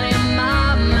burning in my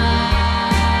mouth.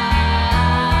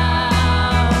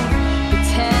 The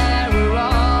terror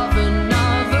of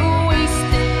another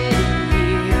wasted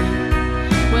year,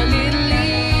 well, it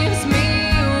leaves me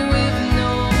with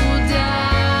no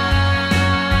doubt.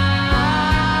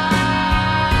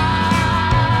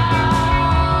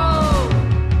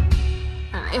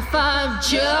 If I've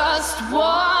just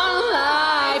one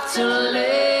life to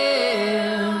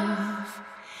live,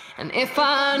 and if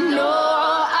I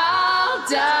know I'll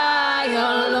die